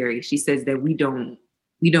J.T. Perry. She says that we don't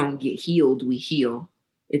get healed. We heal.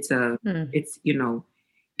 And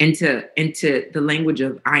to the language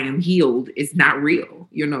of I am healed is not real.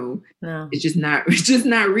 No. It's just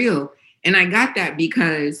not real. And I got that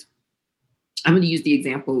because I'm going to use the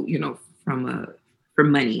example, from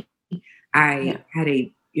money. I had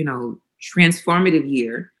a, transformative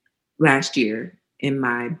year last year in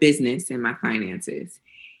my business and my finances.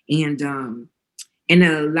 And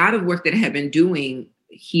a lot of work that I have been doing,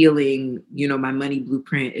 healing, my money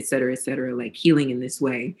blueprint, et cetera, like healing in this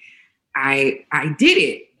way. I did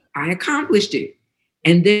it. I accomplished it.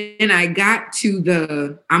 And then I got to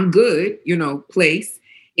the I'm good, place.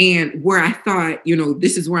 And where I thought,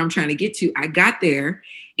 this is where I'm trying to get to, I got there,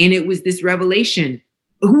 and it was this revelation.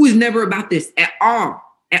 Who was never about this at all.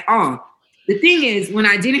 The thing is, when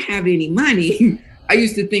I didn't have any money, I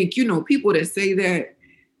used to think, people that say that,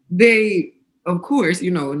 they, of course,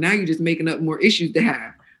 now you're just making up more issues to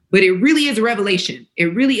have. But it really is a revelation.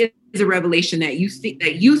 It really is a revelation that you think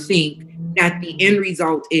that the end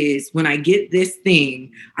result is when I get this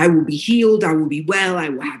thing, I will be healed, I will be well, I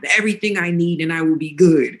will have everything I need, and I will be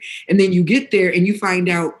good. And then you get there and you find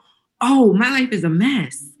out, oh, my life is a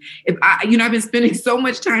mess. I've been spending so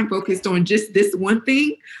much time focused on just this one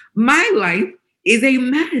thing. My life is a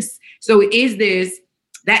mess. So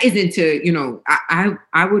that isn't to,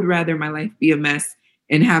 I would rather my life be a mess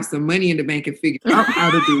and have some money in the bank and figure out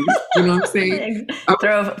how to do it. You know what I'm saying?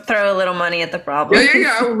 Throw a little money at the problem.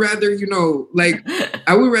 Yeah. I would rather,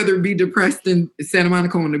 I would rather be depressed in Santa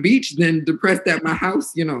Monica on the beach than depressed at my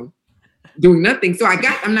house, doing nothing. So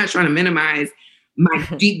I'm not trying to minimize my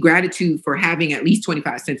deep gratitude for having at least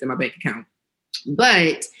 25 cents in my bank account.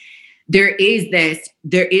 But there is this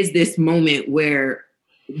moment where,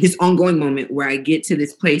 this ongoing moment where I get to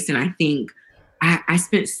this place and I think, I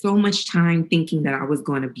spent so much time thinking that I was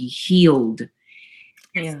going to be healed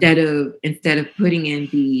instead of putting in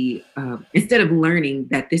the instead of learning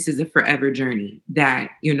that this is a forever journey,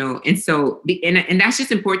 that, and so and that's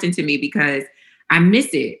just important to me because I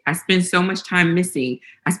miss it. I spend so much time missing.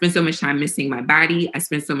 I spend so much time missing my body. I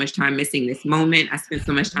spend so much time missing this moment. I spend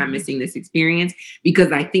so much time missing this experience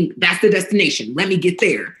because I think that's the destination. Let me get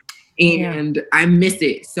there. And I miss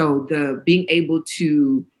it. So the being able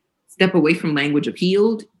to step away from language of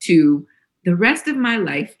healed to the rest of my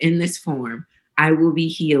life in this form, I will be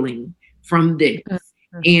healing from this.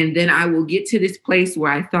 And then I will get to this place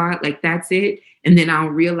where I thought like, that's it. And then I'll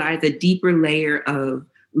realize a deeper layer of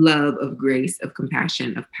love, of grace, of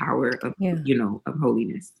compassion, of power, of, of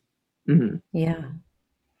holiness. Mm-hmm. Yeah.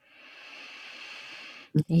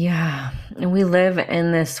 Yeah. And we live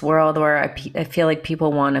in this world where I feel like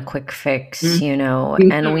people want a quick fix,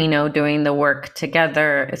 and we know doing the work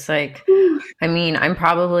together, it's like, I mean, I'm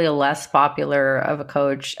probably less popular of a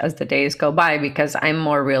coach as the days go by because I'm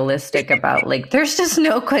more realistic about like, there's just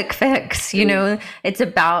no quick fix, it's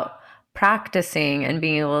about practicing and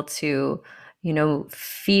being able to,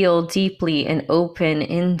 feel deeply and open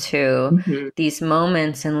into these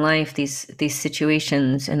moments in life, these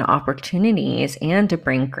situations and opportunities, and to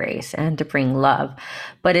bring grace and to bring love.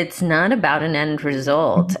 But it's not about an end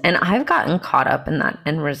result. And I've gotten caught up in that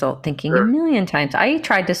end result thinking a million times. I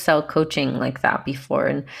tried to sell coaching like that before,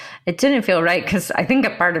 and it didn't feel right because I think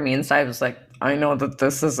a part of me inside was like, I know that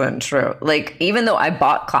this isn't true. Like, even though I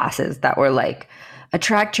bought classes that were like,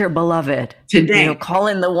 attract your beloved today, call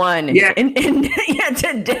in the one.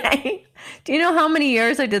 Today. Do you know how many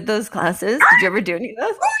years I did those classes? Did you ever do any of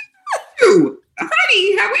those?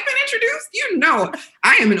 Honey, have we been introduced?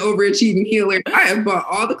 I am an overachieving healer. I have bought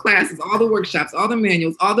all the classes, all the workshops, all the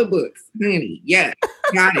manuals, all the books. Honey, yeah,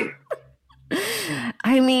 got it.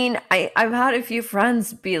 I mean, I've had a few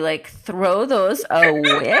friends be like, throw those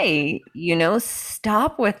away,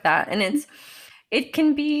 stop with that. And it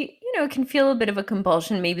can be, it can feel a bit of a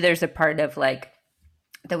compulsion. Maybe there's a part of like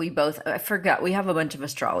that I forgot, we have a bunch of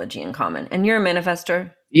astrology in common. And you're a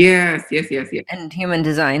manifestor? Yes. And human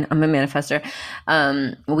design, I'm a manifestor.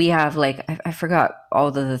 We have like, I forgot all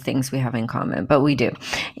of the things we have in common, but we do.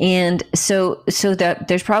 And so that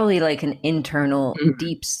there's probably like an internal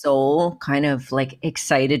deep soul kind of like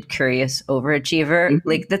excited, curious overachiever.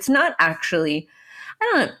 Like that's not actually,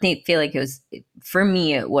 I don't feel like it was, for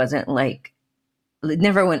me, it wasn't like, it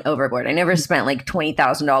never went overboard. I never spent like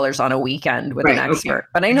 $20,000 on a weekend with an expert,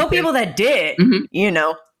 but I know people that did,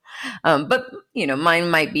 but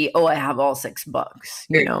mine might be, I have all 6 books,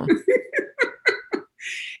 Yeah.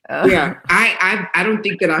 I don't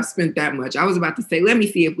think that I've spent that much. I was about to say, let me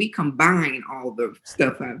see if we combine all the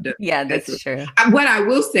stuff I've done. Yeah, that's true. What I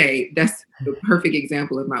will say, that's the perfect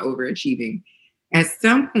example of my overachieving. At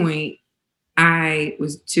some point, I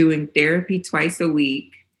was doing therapy twice a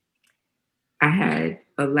week. I had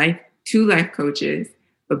 2 life coaches,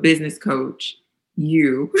 a business coach,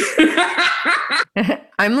 you.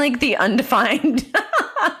 I'm like the undefined.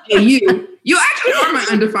 And you actually are my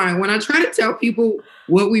undefined. When I try to tell people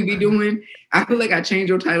what we be doing, I feel like I change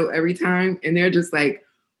your title every time. And they're just like,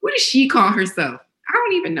 what does she call herself? I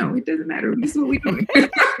don't even know. It doesn't matter. This is what we're doing.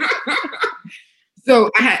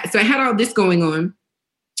 So I had all this going on.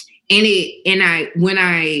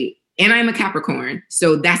 And I'm a Capricorn,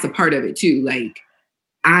 so that's a part of it too. Like,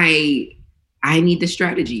 I need the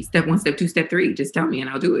strategy. Step 1, step 2, step 3. Just tell me and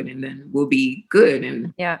I'll do it, and then we'll be good.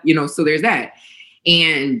 And so there's that.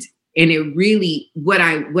 And it really, what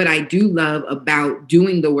I do love about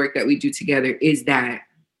doing the work that we do together is that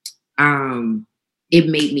it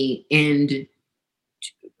made me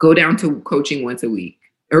go down to coaching once a week,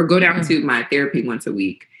 or go down to my therapy once a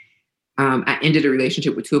week. I ended a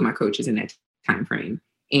relationship with 2 of my coaches in that time frame.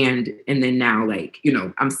 And then now, like,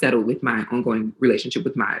 I'm settled with my ongoing relationship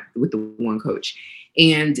with the one coach.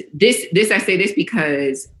 And this I say this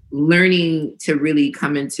because learning to really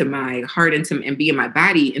come into my heart and be in my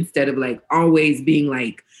body, instead of like always being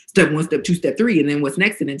like step 1, step 2, step 3, and then what's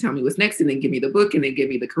next, and then tell me what's next, and then give me the book, and then give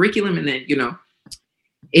me the curriculum, and then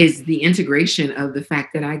is the integration of the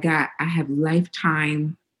fact that I have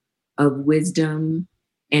lifetime of wisdom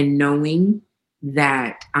and knowing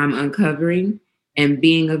that I'm uncovering, and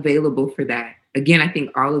being available for that. Again, I think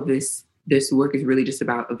all of this work is really just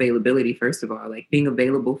about availability, first of all, like being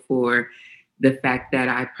available for the fact that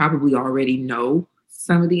I probably already know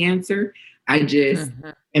some of the answer. I just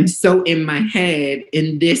am so in my head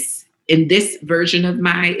in this version of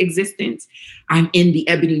my existence. I'm in the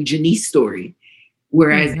Ebony Janice story.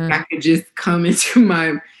 Whereas if I could just come into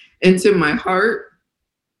my heart,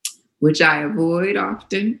 which I avoid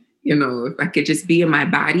often, if I could just be in my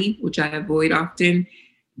body, which I avoid often,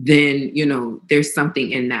 then, there's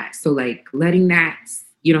something in that. So like letting that,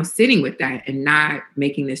 sitting with that and not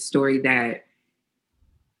making this story that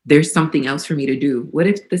there's something else for me to do. What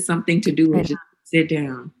if the something to do is just sit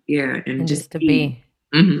down? Yeah. And just to be.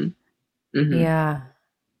 Mm-hmm. Mm-hmm. Yeah.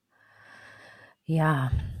 Yeah.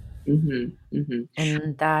 Mm-hmm. Mm-hmm.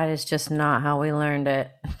 And that is just not how we learned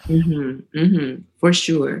it. Mm-hmm. Mm-hmm. For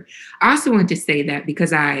sure. I also want to say that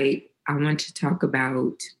because I want to talk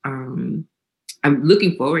about, I'm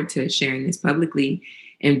looking forward to sharing this publicly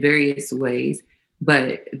in various ways.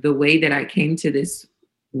 But the way that I came to this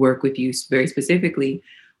work with you very specifically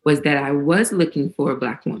was that I was looking for a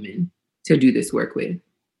Black woman to do this work with.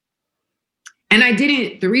 And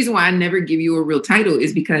the reason why I never give you a real title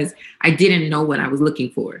is because I didn't know what I was looking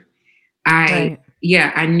for. I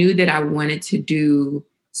knew that I wanted to do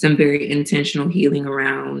some very intentional healing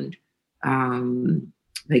around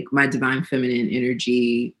like my divine feminine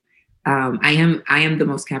energy. I am the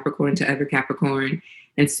most Capricorn to ever Capricorn.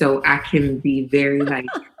 And so I can be very like,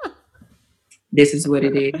 this is what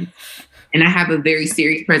it is. And I have a very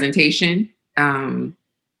serious presentation.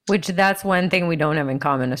 Which that's one thing we don't have in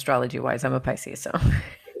common astrology wise. I'm a Pisces, so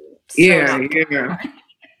yeah.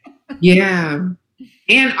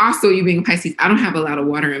 And also you being a Pisces, I don't have a lot of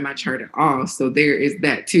water in my chart at all. So there is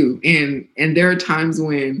that too. And there are times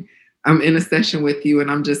when I'm in a session with you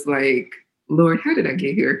and I'm just like, Lord, how did I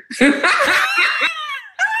get here? Did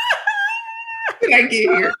I get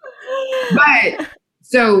here? But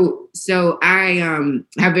so I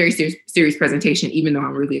have a very serious presentation, even though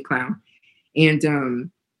I'm really a clown.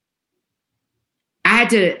 And I had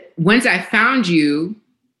to, once I found you,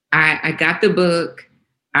 I got the book,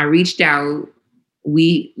 I reached out,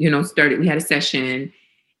 we had a session,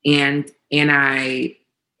 and I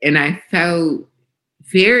felt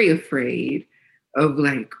very afraid of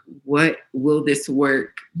like, what will this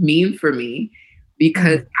work mean for me?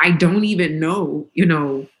 Because I don't even know,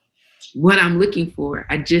 what I'm looking for.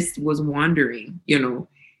 I just was wondering,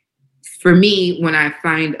 for me, when I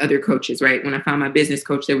find other coaches, right? When I found my business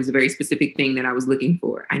coach, there was a very specific thing that I was looking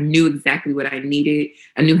for. I knew exactly what I needed.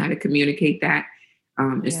 I knew how to communicate that,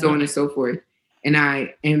 and so on and so forth. And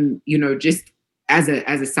I am, just as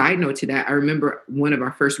a side note to that, I remember one of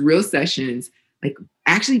our first real sessions, like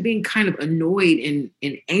actually being kind of annoyed and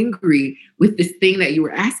angry with this thing that you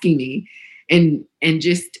were asking me, and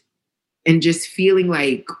just feeling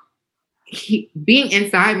like being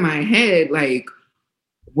inside my head, like,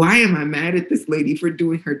 why am I mad at this lady for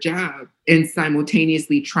doing her job and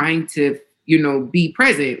simultaneously trying to, be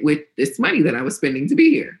present with this money that I was spending to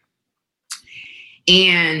be here?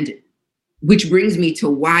 And which brings me to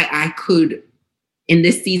why I could, in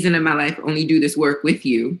this season of my life, only do this work with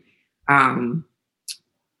you, a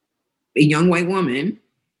young white woman,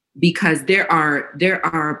 because there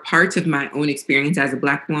are parts of my own experience as a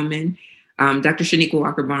Black woman. Dr. Shaniqua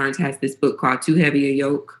Walker Barnes has this book called Too Heavy a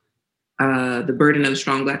Yoke, The Burden of a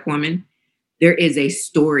Strong Black Woman. There is a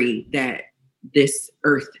story that this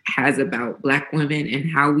earth has about Black women and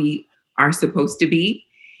how we are supposed to be.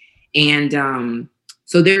 And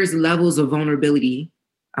so there's levels of vulnerability,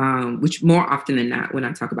 which more often than not, when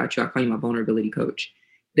I talk about you, I call you my vulnerability coach.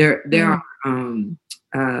 There are,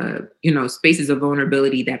 spaces of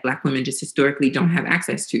vulnerability that Black women just historically don't have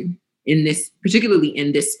access to particularly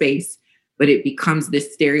in this space. But it becomes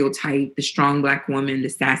this stereotype, the strong Black woman, the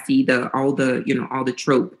sassy, all the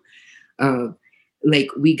trope of like,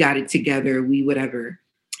 we got it together, we whatever.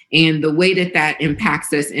 And the way that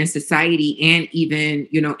impacts us in society and even,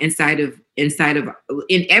 inside of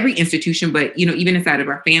in every institution, but, even inside of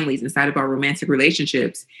our families, inside of our romantic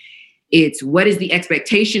relationships, it's what is the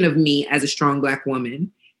expectation of me as a strong Black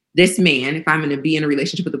woman? This man, if I'm going to be in a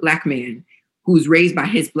relationship with a Black man who's raised by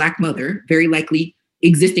his Black mother, very likely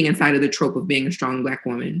existing inside of the trope of being a strong Black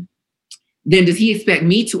woman, then does he expect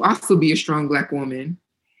me to also be a strong Black woman?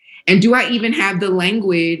 And do I even have the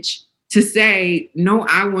language to say, no,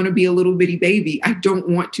 I want to be a little bitty baby. I don't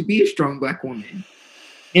want to be a strong Black woman.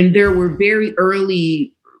 And there were very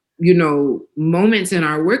early, moments in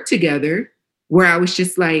our work together where I was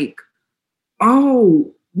just like,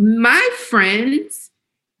 oh, my friends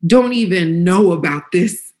don't even know about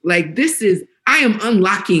this. Like, I am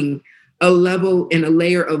unlocking a level and a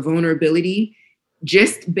layer of vulnerability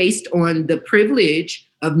just based on the privilege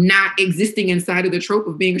of not existing inside of the trope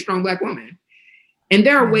of being a strong Black woman. And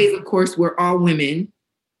there are ways, of course, where all women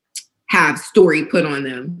have story put on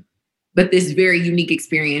them, but this very unique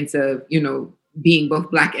experience of, being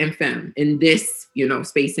both Black and femme in this,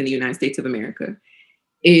 space in the United States of America,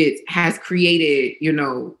 it has created,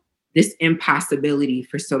 this impossibility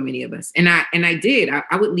for so many of us. And I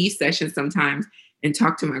would leave sessions sometimes and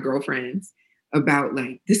talk to my girlfriends about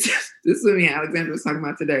like, this is what me and Alexandra was talking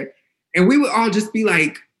about today. And we would all just be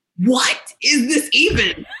like, what is this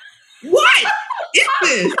even? What is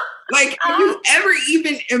this? Like, have you ever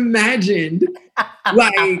even imagined,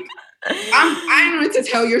 like, I don't know to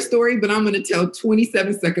tell your story, but I'm going to tell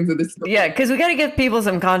 27 seconds of this story. Yeah, because we got to give people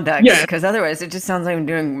some context. Because otherwise it just sounds like I'm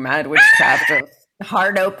doing mad witchcraft or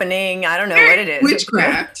heart opening. I don't know what it is.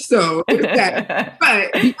 Witchcraft. So, what is that?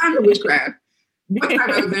 But beyond the witchcraft, one time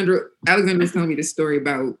Alexandra was telling me this story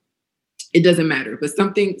about, it doesn't matter, but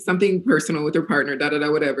something personal with her partner,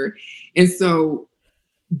 whatever. And so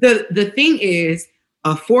the thing is,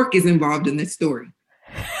 a fork is involved in this story.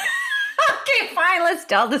 Okay, fine. Let's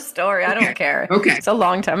tell the story. I don't care. Okay. It's a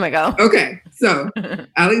long time ago. Okay. So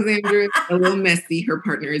Alexandra is a little messy. Her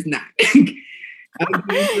partner is not.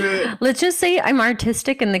 Let's just say I'm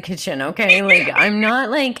artistic in the kitchen. Okay. Like, I'm not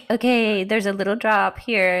like, okay, there's a little drop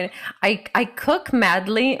here. I cook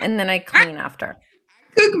madly and then I clean after.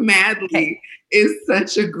 Cook madly is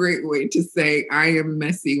such a great way to say I am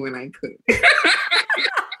messy when I cook.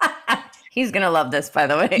 He's going to love this, by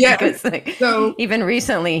the way. Yeah. Because, like, so even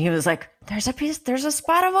recently he was like, there's a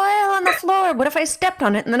spot of oil on the floor. What if I stepped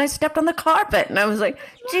on it and then I stepped on the carpet? And I was like,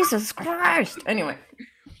 Jesus Christ. Anyway.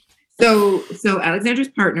 So Alexandra's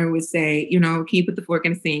partner would say, you know, can you put the fork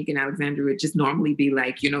in the sink? And Alexandra would just normally be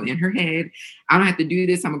like, you know, in her head, I don't have to do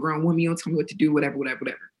this. I'm a grown woman. You don't tell me what to do, whatever.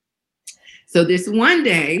 So this one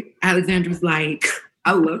day, Alexandra's like,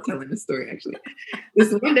 I love telling this story, actually.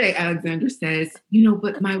 This one day, Alexandra says, you know,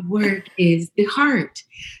 but my work is the heart.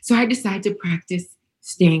 So I decided to practice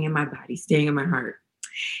staying in my body, staying in my heart.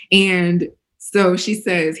 And so he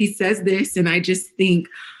says this, and I just think,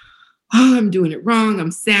 oh, I'm doing it wrong. I'm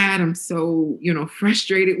sad. I'm so, you know,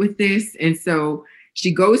 frustrated with this. And so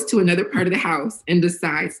she goes to another part of the house and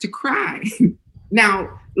decides to cry.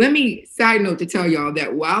 Now, let me side note to tell y'all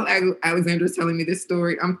that while Alexandra's telling me this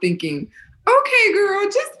story, I'm thinking, okay, girl,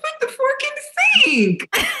 just put the fork in the sink.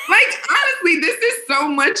 Like, honestly, this is so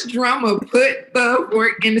much drama. Put the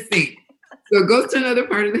fork in the sink. So goes to another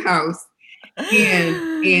part of the house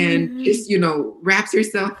and just, you know, wraps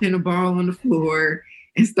herself in a ball on the floor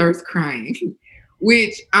and starts crying,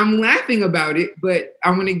 which I'm laughing about it, but I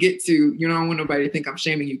want to get to, you know, I don't want nobody to think I'm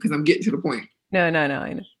shaming you because I'm getting to the point. No, I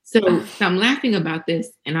know. So I'm laughing about this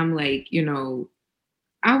and I'm like, you know,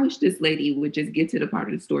 I wish this lady would just get to the part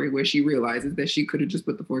of the story where she realizes that she could have just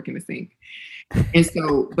put the fork in the sink. And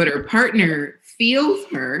so, but her partner feels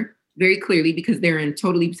her very clearly because they're in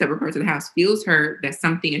totally separate parts of the house, feels her that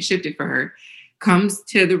something has shifted for her, comes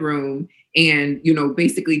to the room and, you know,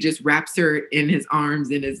 basically just wraps her in his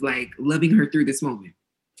arms and is like loving her through this moment.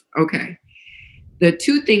 Okay. The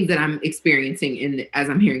two things that I'm experiencing as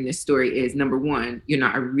I'm hearing this story is, number one, you know,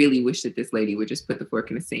 I really wish that this lady would just put the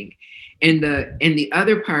fork in the sink. And the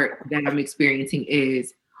other part that I'm experiencing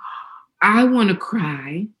is, I want to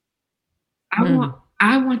cry. I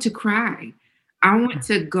want to cry. I want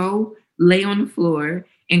to go lay on the floor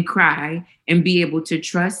and cry and be able to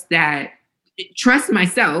trust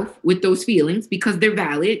myself with those feelings because they're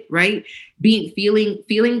valid, right? Feeling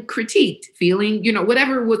critiqued, feeling, you know,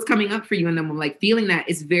 whatever was coming up for you in them, like feeling that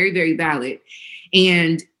is very, very valid.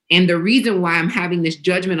 And the reason why I'm having this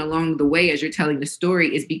judgment along the way as you're telling the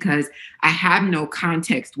story is because I have no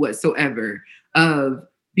context whatsoever of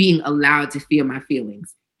being allowed to feel my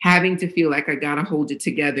feelings, having to feel like I gotta hold it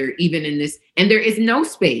together, even in this. And there is no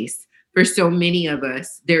space for so many of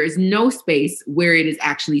us. There is no space where it is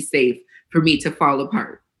actually safe for me to fall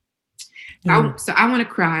apart. Yeah. So I want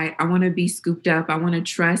to cry. I want to be scooped up. I want to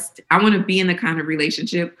trust. I want to be in the kind of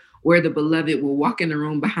relationship where the beloved will walk in the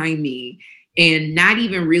room behind me and not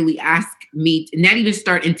even really ask me, not even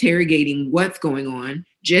start interrogating what's going on,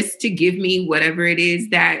 just to give me whatever it is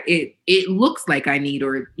that it looks like I need,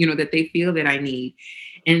 or, you know, that they feel that I need.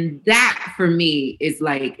 And that for me is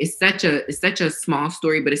like, it's such a small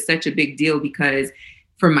story, but it's such a big deal because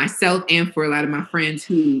for myself and for a lot of my friends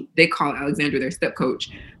who they call Alexandra their step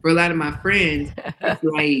coach, for a lot of my friends,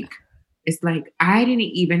 it's like I didn't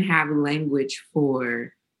even have language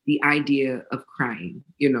for the idea of crying,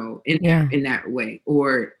 you know, in that way,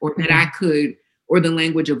 or that I could, or the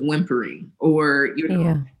language of whimpering, or, you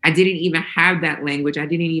know, I didn't even have that language. I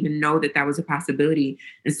didn't even know that was a possibility.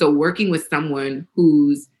 And so working with someone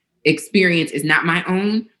whose experience is not my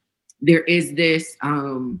own, there is this,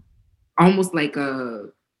 almost like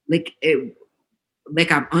I've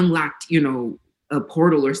unlocked, you know, a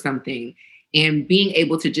portal or something, and being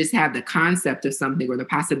able to just have the concept of something or the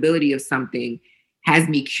possibility of something has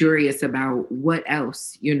me curious about what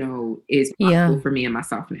else, is possible for me and my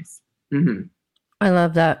softness. Mm-hmm. I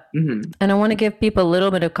love that. Mm-hmm. And I want to give people a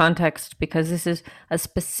little bit of context because this is a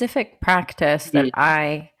specific practice that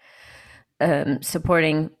I am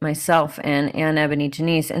supporting myself and Ebony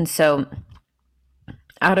Janice. And so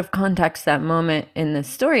out of context, that moment in the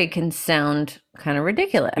story can sound kind of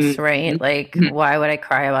ridiculous, right? Like, why would I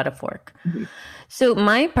cry about a fork? So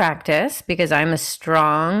my practice, because I'm a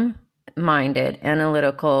strong-minded,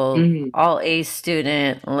 analytical, all A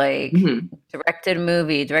student, like directed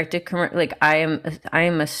movie, directed commercial, like I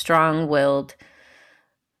am a strong-willed.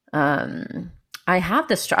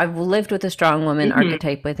 I've lived with a strong woman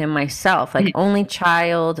archetype within myself, like only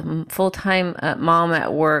child, full-time mom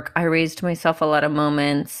at work. I raised myself a lot of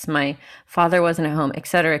moments. My father wasn't at home, et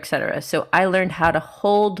cetera, et cetera. So I learned how to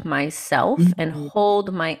hold myself and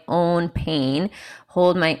hold my own pain,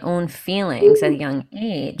 hold my own feelings at a young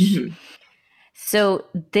age. So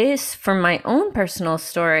this, for my own personal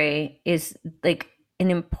story, is like an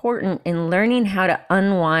important in learning how to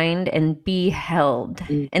unwind and be held.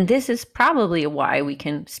 And this is probably why we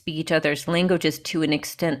can speak each other's languages to an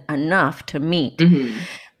extent enough to meet.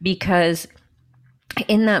 Because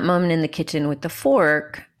in that moment in the kitchen with the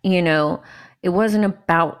fork, it wasn't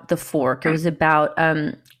about the fork. It was about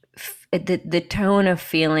the tone of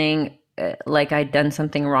feeling like I'd done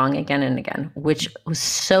something wrong again and again, which was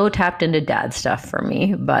so tapped into dad stuff for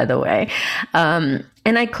me, by the way.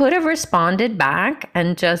 And I could have responded back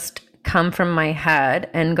and just come from my head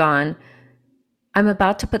and gone, I'm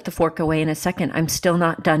about to put the fork away in a second. I'm still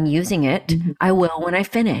not done using it. I will when I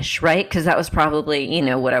finish, right? Because that was probably,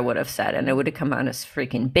 what I would have said. And it would have come out as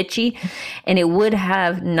freaking bitchy. And it would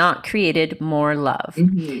have not created more love.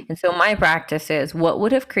 And so my practice is, what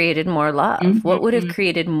would have created more love? What would have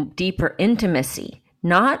created deeper intimacy?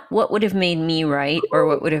 Not what would have made me right or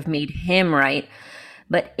what would have made him right.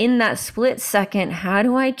 But in that split second, how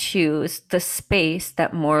do I choose the space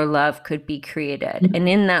that more love could be created? And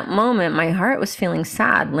in that moment, my heart was feeling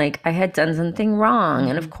sad, like I had done something wrong.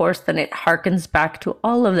 And of course, then it harkens back to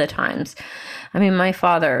all of the times. I mean, my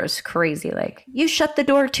father is crazy, like, you shut the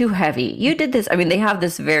door too heavy. You did this. I mean, they have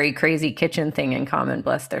this very crazy kitchen thing in common,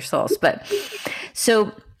 bless their souls. But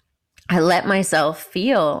so I let myself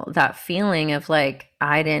feel that feeling of like,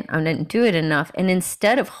 I didn't do it enough. And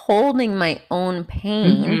instead of holding my own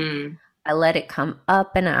pain, I let it come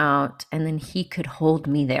up and out, and then he could hold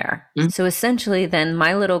me there. So essentially then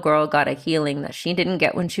my little girl got a healing that she didn't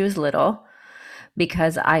get when she was little,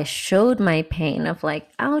 because I showed my pain of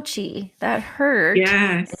like, ouchie, that hurt.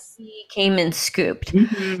 Yes. And he came and scooped.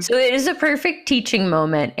 So it is a perfect teaching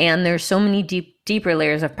moment. And there's so many deeper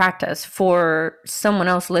layers of practice. For someone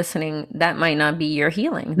else listening, that might not be your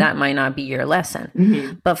healing. That might not be your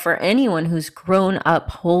lesson. But for anyone who's grown up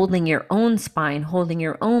holding your own spine, holding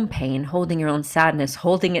your own pain, holding your own sadness,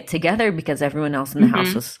 holding it together because everyone else in the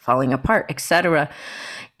house was falling apart, etc.,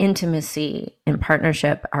 intimacy and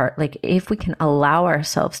partnership are like, if we can allow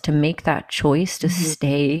ourselves to make that choice to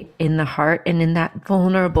stay in the heart and in that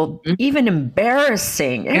vulnerable, even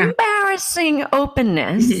embarrassing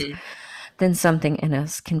openness, then something in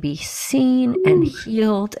us can be seen and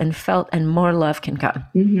healed and felt, and more love can come.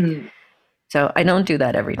 So I don't do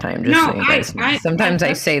that every time. Just so you guys know. Sometimes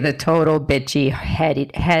I say the total bitchy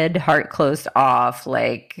head, heart closed off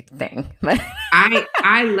like thing.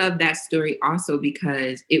 I love that story also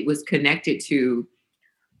because it was connected to,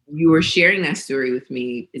 you were sharing that story with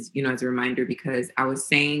me as a reminder, because I was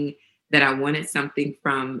saying that I wanted something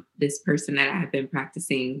from this person that I have been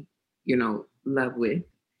practicing, love with.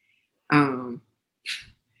 I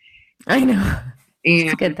know.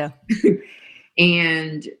 It's good though.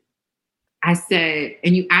 And I said,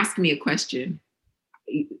 and you asked me a question.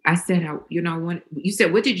 I said, you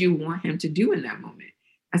said, what did you want him to do in that moment?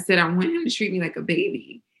 I said, I want him to treat me like a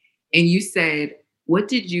baby. And you said, what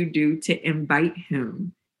did you do to invite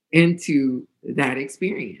him into that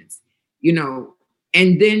experience?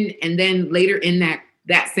 And then later in that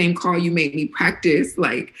same call, you made me practice,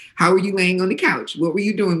 like, how were you laying on the couch? What were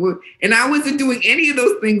you doing? And I wasn't doing any of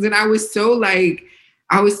those things. And I was so like,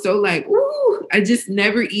 ooh,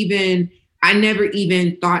 I never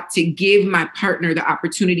even thought to give my partner the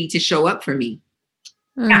opportunity to show up for me.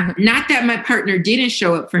 Not that my partner didn't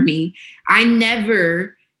show up for me. I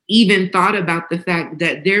never even thought about the fact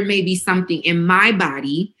that there may be something in my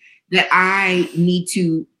body that I need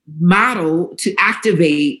to model to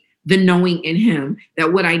activate the knowing in him,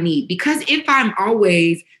 that what I need. Because if I'm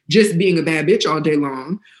always just being a bad bitch all day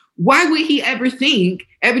long, why would he ever think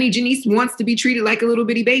Ebony Janice wants to be treated like a little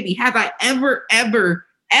bitty baby? Have I ever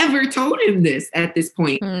told him this at this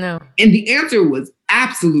point? No. And the answer was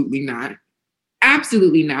absolutely not.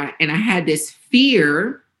 absolutely not. And I had this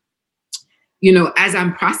fear, as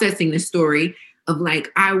I'm processing this story of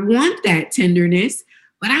like, I want that tenderness,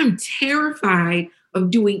 but I'm terrified of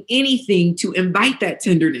doing anything to invite that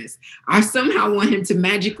tenderness. I somehow want him to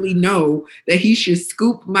magically know that he should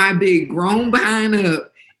scoop my big grown behind up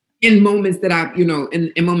in moments that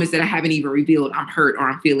in moments that I haven't even revealed I'm hurt or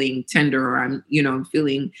I'm feeling tender or I'm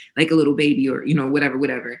feeling like a little baby or,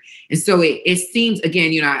 whatever. And so it seems,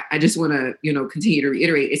 again, I just want to, continue to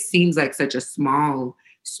reiterate, it seems like such a small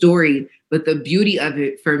story, but the beauty of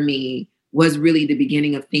it for me was really the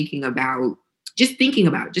beginning of thinking about, just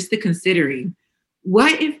the considering,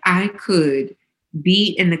 what if I could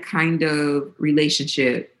be in the kind of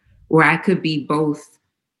relationship where I could be both,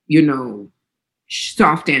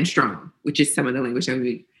 soft and strong, which is some of the language I would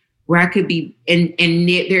be, where I could be, and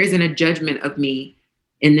there isn't a judgment of me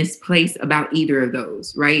in this place about either of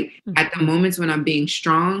those, right? Mm-hmm. At the moments when I'm being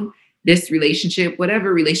strong, this relationship,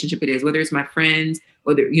 whatever relationship it is, whether it's my friends,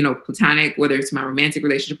 whether, platonic, whether it's my romantic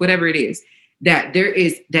relationship, whatever it is, that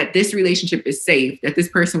this relationship is safe, that this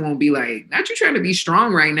person won't be like, not you trying to be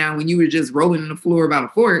strong right now when you were just rolling on the floor about a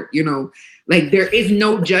fort, like there is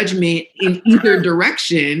no judgment in either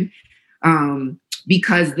direction.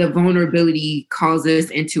 Because the vulnerability calls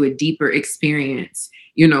us into a deeper experience,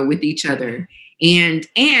 with each other. And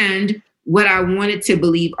what I wanted to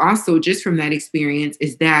believe also just from that experience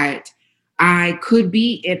is that I could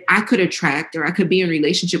attract, or I could be in a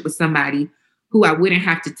relationship with somebody who I wouldn't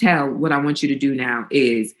have to tell, what I want you to do now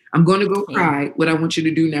is I'm going to go cry. What I want you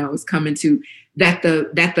to do now is come into that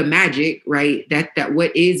the magic, right? That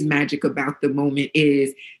what is magic about the moment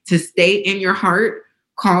is to stay in your heart,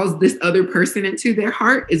 calls this other person into their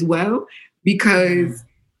heart as well. Because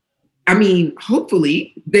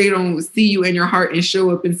hopefully they don't see you in your heart and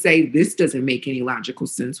show up and say, this doesn't make any logical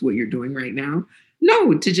sense what you're doing right now.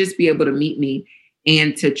 No, to just be able to meet me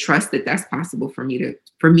and to trust that that's possible for me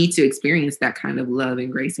to experience that kind of love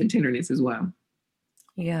and grace and tenderness as well.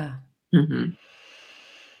 Yeah. Mm-hmm.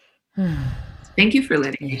 Thank you for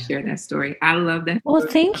letting me share that story. I love that. Well,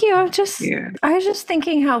 thank you. I was just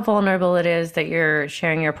thinking how vulnerable it is that you're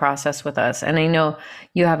sharing your process with us. And I know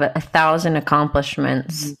you have 1,000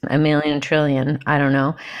 accomplishments, a million trillion, I don't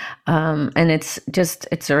know. And it's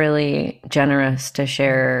really generous to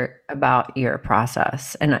share about your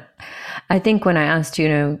process. And I think when I asked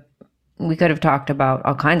you, we could have talked about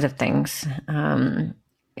all kinds of things.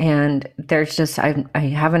 And there's just, I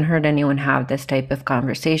haven't heard anyone have this type of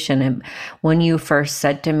conversation. And when you first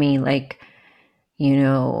said to me, like,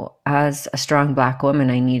 as a strong Black woman,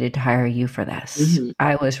 I needed to hire you for this. Mm-hmm.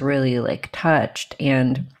 I was really like touched,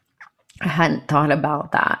 and I hadn't thought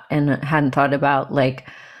about that. And I hadn't thought about like,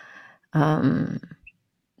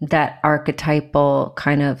 that archetypal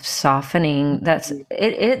kind of softening. That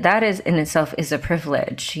is in itself is a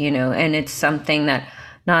privilege, and it's something that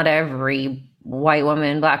not every white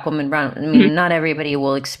woman, Black woman, brown, not everybody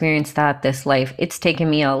will experience that this life. It's taken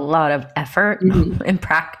me a lot of effort and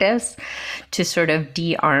practice to sort of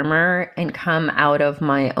de-armor and come out of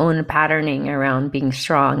my own patterning around being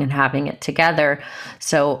strong and having it together.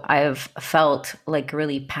 So I've felt like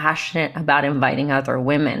really passionate about inviting other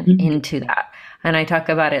women into that. And I talk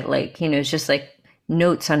about it like, it's just like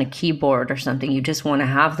notes on a keyboard or something. You just want to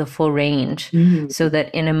have the full range so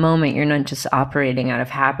that in a moment you're not just operating out of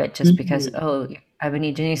habit just because,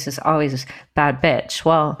 Ebony Janice is always a bad bitch.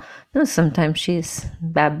 Well, no, sometimes she's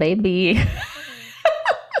bad baby.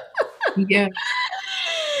 Yeah.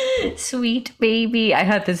 Sweet baby. I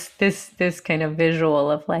had this kind of visual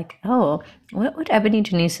of like, oh, what would Ebony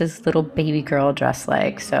Janice's little baby girl dress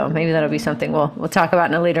like? So maybe that'll be something we'll talk about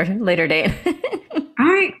in a later date.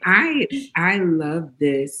 I love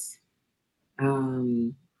this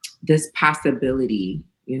this possibility.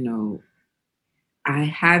 I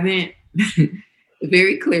haven't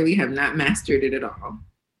very clearly have not mastered it at all.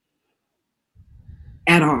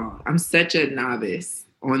 I'm such a novice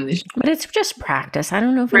on this. But it's just practice. I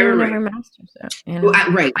don't know if anyone ever masters it. Well,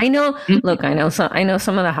 right. I know. Look, I know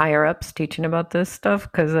some of the higher ups teaching about this stuff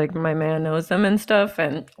because like my man knows them and stuff.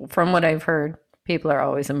 And from what I've heard, people are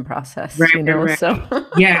always in process. Right. So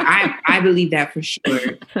yeah, I believe that for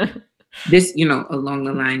sure. This, along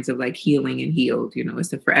the lines of like healing and healed.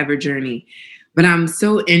 It's a forever journey. But I'm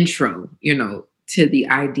so intro, to the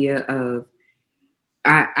idea of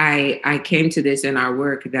I came to this in our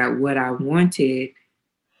work that what I wanted,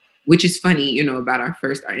 which is funny, about our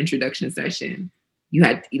introduction session, you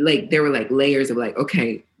had like, there were like layers of like,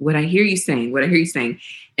 okay, what I hear you saying.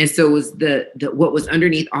 And so it was the what was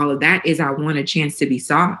underneath all of that is I want a chance to be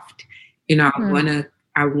soft. I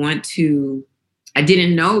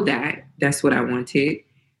didn't know that that's what I wanted.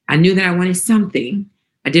 I knew that I wanted something.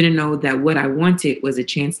 I didn't know that what I wanted was a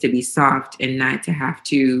chance to be soft and not to have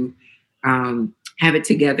to have it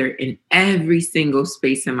together in every single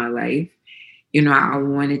space in my life. You know, I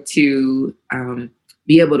wanted to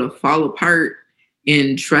be able to fall apart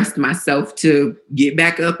and trust myself to get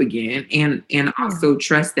back up again, and also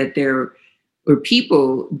trust that there were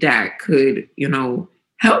people that could, you know,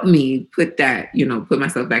 help me put that, you know, put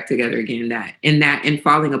myself back together again. And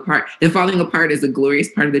falling apart. The falling apart is a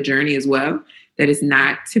glorious part of the journey as well. That is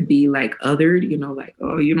not to be like othered, you know, like,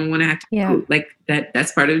 oh, you don't want to have to go. Like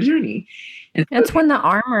that's part of the journey. And so, it's when the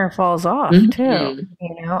armor falls off too.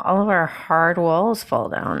 You know, all of our hard walls fall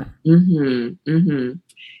down.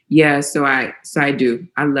 Yeah. So I do.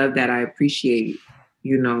 I love that. I appreciate,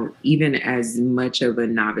 you know, even as much of a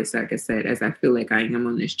novice, like I said, as I feel like I am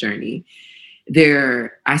on this journey,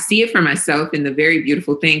 I see it for myself in the very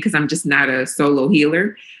beautiful thing, because I'm just not a solo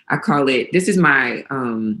healer. I call it, this is my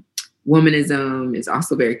womanism is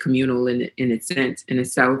also very communal in its sense, in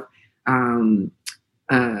itself. In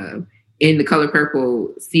The Color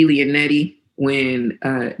Purple, Celie and Nettie, when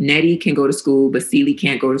Nettie can go to school, but Celie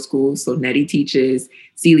can't go to school. So Nettie teaches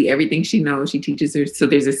Celie everything she knows. She teaches her. So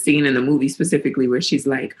there's a scene in the movie specifically where she's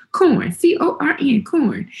like, corn, C-O-R-N,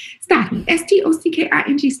 corn, stocking,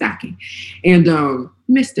 S-T-O-C-K-I-N-G, stocking, and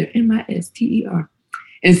Mr. M-I-S-T-E-R.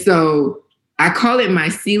 And so I call it my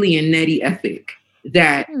Celie and Nettie ethic,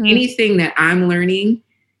 that anything that I'm learning,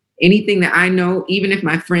 anything that I know, even if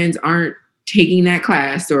my friends aren't taking that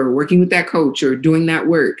class or working with that coach or doing that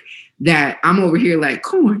work, that I'm over here like,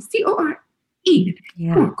 corn, C-O-R-E,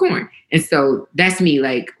 corn. And so that's me.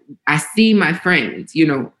 Like, I see my friends, you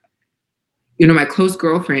know, my close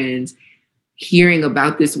girlfriends hearing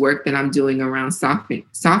about this work that I'm doing around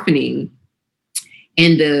softening.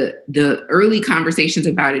 And the early conversations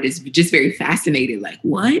about it is just very fascinated. Like,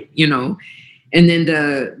 what, you know? And then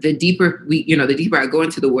the deeper the deeper I go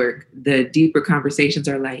into the work, the deeper conversations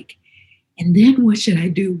are like, and then what should I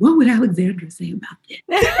do? What would Alexandra say about this?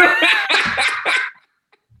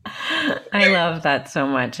 I love that so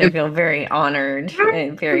much. I feel very honored. Very,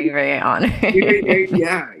 very honored.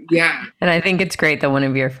 Yeah. And I think it's great that one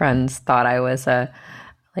of your friends thought I was a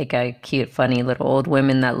cute, funny little old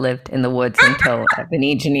woman that lived in the woods until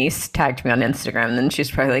Ebony Janice tagged me on Instagram. And then she's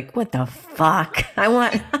probably like, what the fuck? I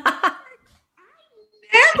want...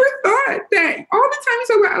 Never thought that. All the time you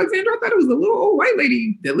talk about Alexandra, I thought it was a little old white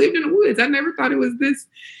lady that lived in the woods. I never thought it was this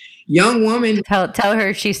young woman. Tell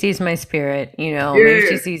her she sees my spirit, you know, maybe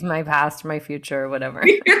she sees my past, my future, whatever.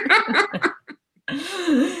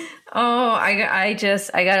 Oh, I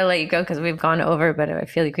gotta let you go because we've gone over, but I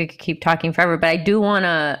feel like we could keep talking forever. But I do want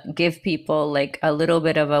to give people like a little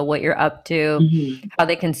bit of what you're up to, how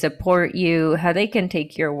they can support you, how they can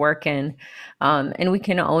take your work in. And we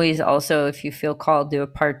can always also, if you feel called, do a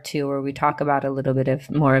part 2 where we talk about a little bit of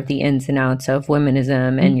more of the ins and outs of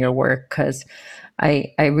womanism and your work, because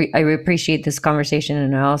I appreciate this conversation,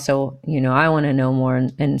 and I also, you know, I want to know more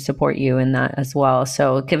and support you in that as well.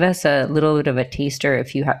 So give us a little bit of a taster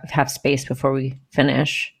if you have space before we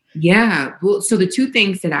finish. Yeah. Well, so the 2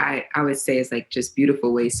 things that I would say is like just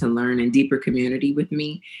beautiful ways to learn and deeper community with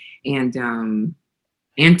me, and to,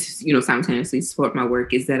 you know, simultaneously support my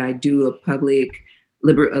work, is that I do a public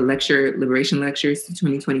liberation lectures, the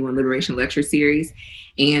 2021 Liberation Lecture Series.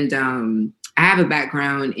 And I have a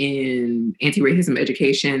background in anti-racism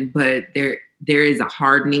education, but there is a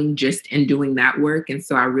hardening just in doing that work. And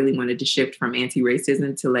so I really wanted to shift from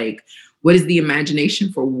anti-racism to like, what is the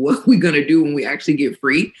imagination for what we're going to do when we actually get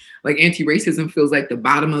free? Like, anti-racism feels like the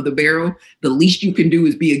bottom of the barrel. The least you can do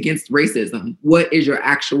is be against racism. What is your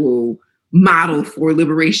actual model for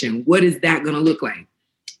liberation? What is that going to look like?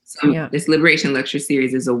 So This Liberation Lecture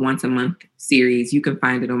Series is a once-a-month series. You can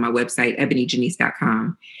find it on my website,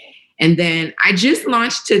 ebonyjanice.com. And then I just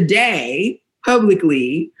launched today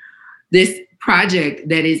publicly this project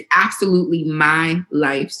that is absolutely my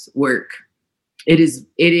life's work. It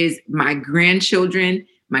is my grandchildren,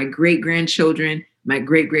 my great-grandchildren, my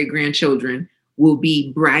great-great-grandchildren will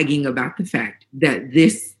be bragging about the fact that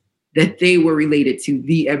they were related to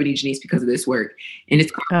the Ebony Janice because of this work. And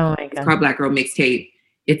it's called Black Girl Mixtape.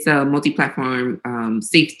 It's a multi-platform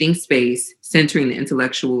safe think space centering the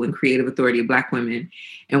intellectual and creative authority of Black women.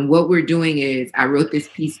 And what we're doing is, I wrote this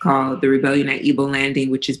piece called The Rebellion at Ebo Landing,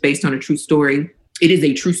 which is based on a true story. It is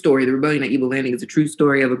a true story. The Rebellion at Ebo Landing is a true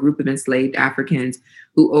story of a group of enslaved Africans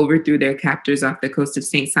who overthrew their captors off the coast of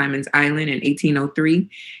St. Simon's Island in 1803.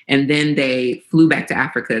 And then they flew back to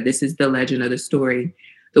Africa. This is the legend of the story.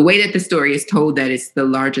 The way that the story is told, that it's the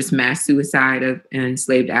largest mass suicide of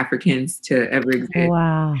enslaved Africans to ever exist.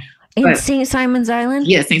 Wow. In St. Simon's Island?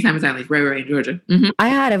 Yeah, St. Simon's Island, right, Georgia. Mm-hmm. I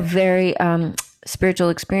had a very spiritual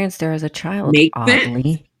experience there as a child.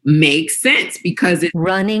 Makes sense because it's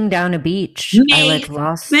running down a beach. I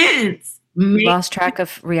lost track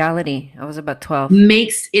of reality. I was about 12.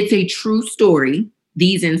 It's a true story.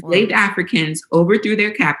 These enslaved Africans overthrew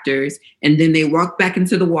their captors, and then they walked back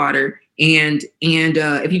into the water. And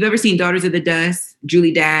if you've ever seen Daughters of the Dust,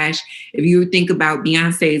 Julie Dash, if you think about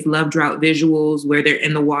Beyonce's Love Drought visuals where they're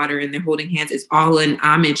in the water and they're holding hands, it's all an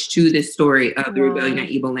homage to this story of the rebellion at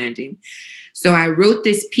Ebo Landing. So I wrote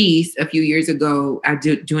this piece a few years ago.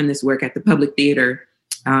 Doing this work at the Public Theater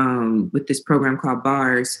with this program called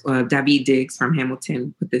Bars. David Diggs from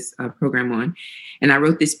Hamilton put this program on. And I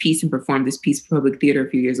wrote this piece and performed this piece for Public Theater a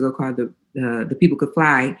few years ago called The People Could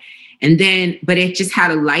Fly. And then, but it just had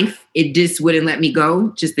a life. It just wouldn't let me go,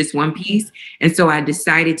 just this one piece. And so I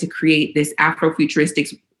decided to create this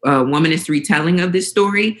Afrofuturistic womanist retelling of this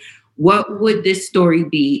story. What would this story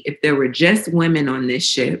be if there were just women on this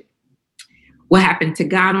ship? What happened to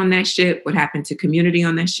God on that ship? What happened to community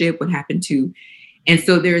on that ship? What happened to... And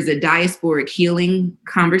so there's a diasporic healing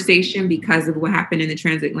conversation because of what happened in the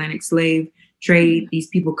transatlantic slave trade. These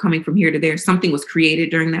people coming from here to there. Something was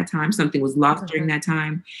created during that time. Something was lost during that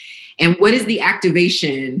time. And what is the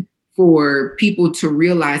activation for people to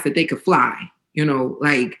realize that they could fly? You know,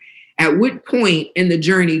 like at what point in the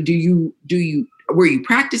journey were you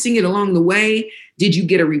practicing it along the way? Did you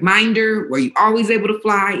get a reminder? Were you always able to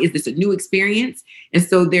fly? Is this a new experience? And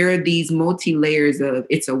so there are these multi-layers of,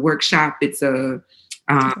 it's a workshop, it's a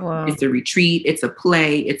retreat, it's a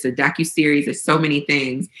play, it's a docuseries, it's so many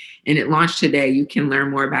things. And it launched today. You can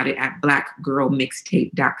learn more about it at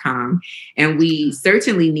blackgirlmixtape.com. And we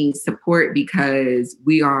certainly need support because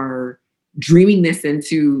we are dreaming this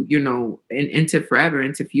into, into forever,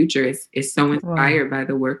 into future. It's so inspired by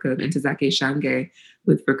the work of Ntozake Shange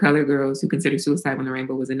with For Color Girls Who Consider Suicide When the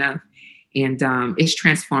Rainbow Was Enough. And it's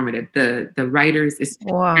transformative. The writers, it's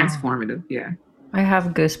transformative. Yeah. I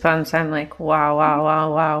have goosebumps. I'm like, wow.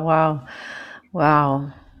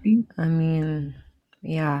 I mean,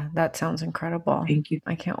 yeah, that sounds incredible. Thank you.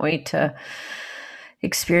 I can't wait to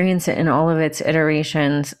experience it in all of its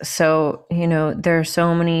iterations. So, there are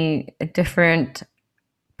so many different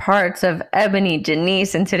parts of Ebony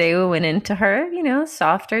Janice, and today we went into her,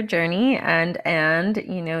 softer journey, and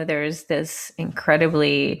there's this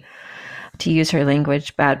incredibly, to use her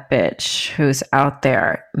language, bad bitch who's out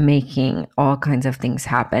there making all kinds of things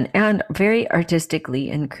happen, and very artistically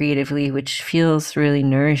and creatively, which feels really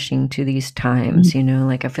nourishing to these times.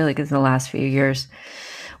 I feel like in the last few years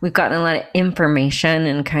we've gotten a lot of information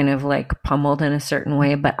and kind of like pummeled in a certain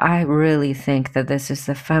way. But I really think that this is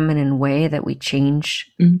the feminine way that we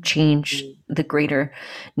change the greater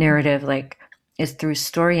narrative, is through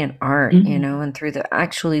story and art, and through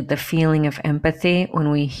the feeling of empathy when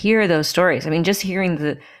we hear those stories. I mean, just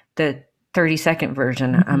hearing the 30-second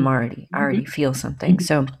version, I already feel something.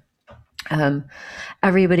 So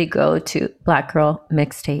everybody go to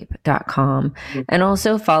blackgirlmixtape.com and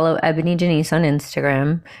also follow Ebony Janice on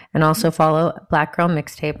Instagram, and also follow Black Girl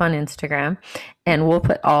Mixtape on Instagram. And we'll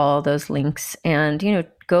put all those links, and,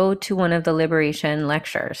 go to one of the liberation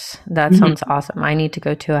lectures. That sounds awesome. I need to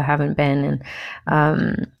go to, I haven't been,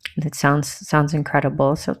 and that sounds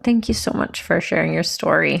incredible. So thank you so much for sharing your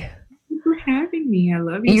story. Thank you for having me. I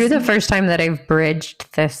love you. You're the first time that I've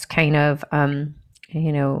bridged this kind of,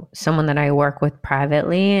 someone that I work with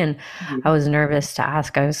privately, and I was nervous to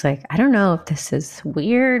ask. I was like, I don't know if this is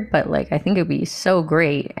weird, but I think it'd be so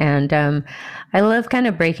great. And I love kind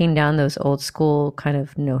of breaking down those old school kind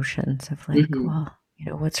of notions of well,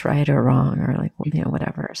 what's right or wrong, or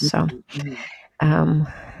whatever. So,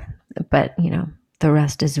 but the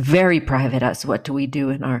rest is very private as what do we do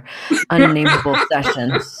in our unnameable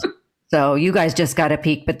sessions. So you guys just got a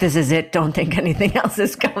peek, but this is it. Don't think anything else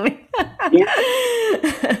is coming.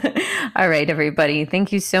 All right, everybody.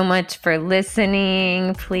 Thank you so much for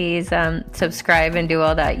listening. Please subscribe and do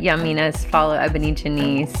all that yumminess. Follow Ebony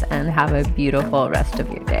Janice, and have a beautiful rest of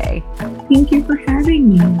your day. Thank you for having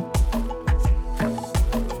me.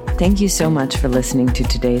 Thank you so much for listening to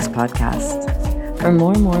today's podcast. For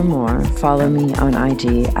more, follow me on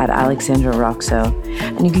IG at Alexandra Roxo,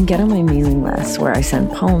 and you can get on my mailing list where I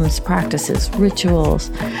send poems, practices,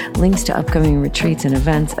 rituals, links to upcoming retreats and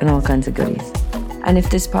events, and all kinds of goodies. And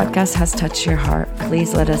if this podcast has touched your heart,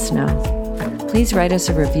 please let us know. Please write us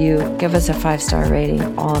a review, give us a 5-star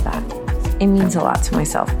rating, all of that. It means a lot to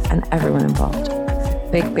myself and everyone involved.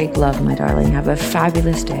 Big love, my darling. Have a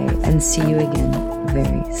fabulous day, and see you again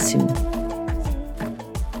very soon.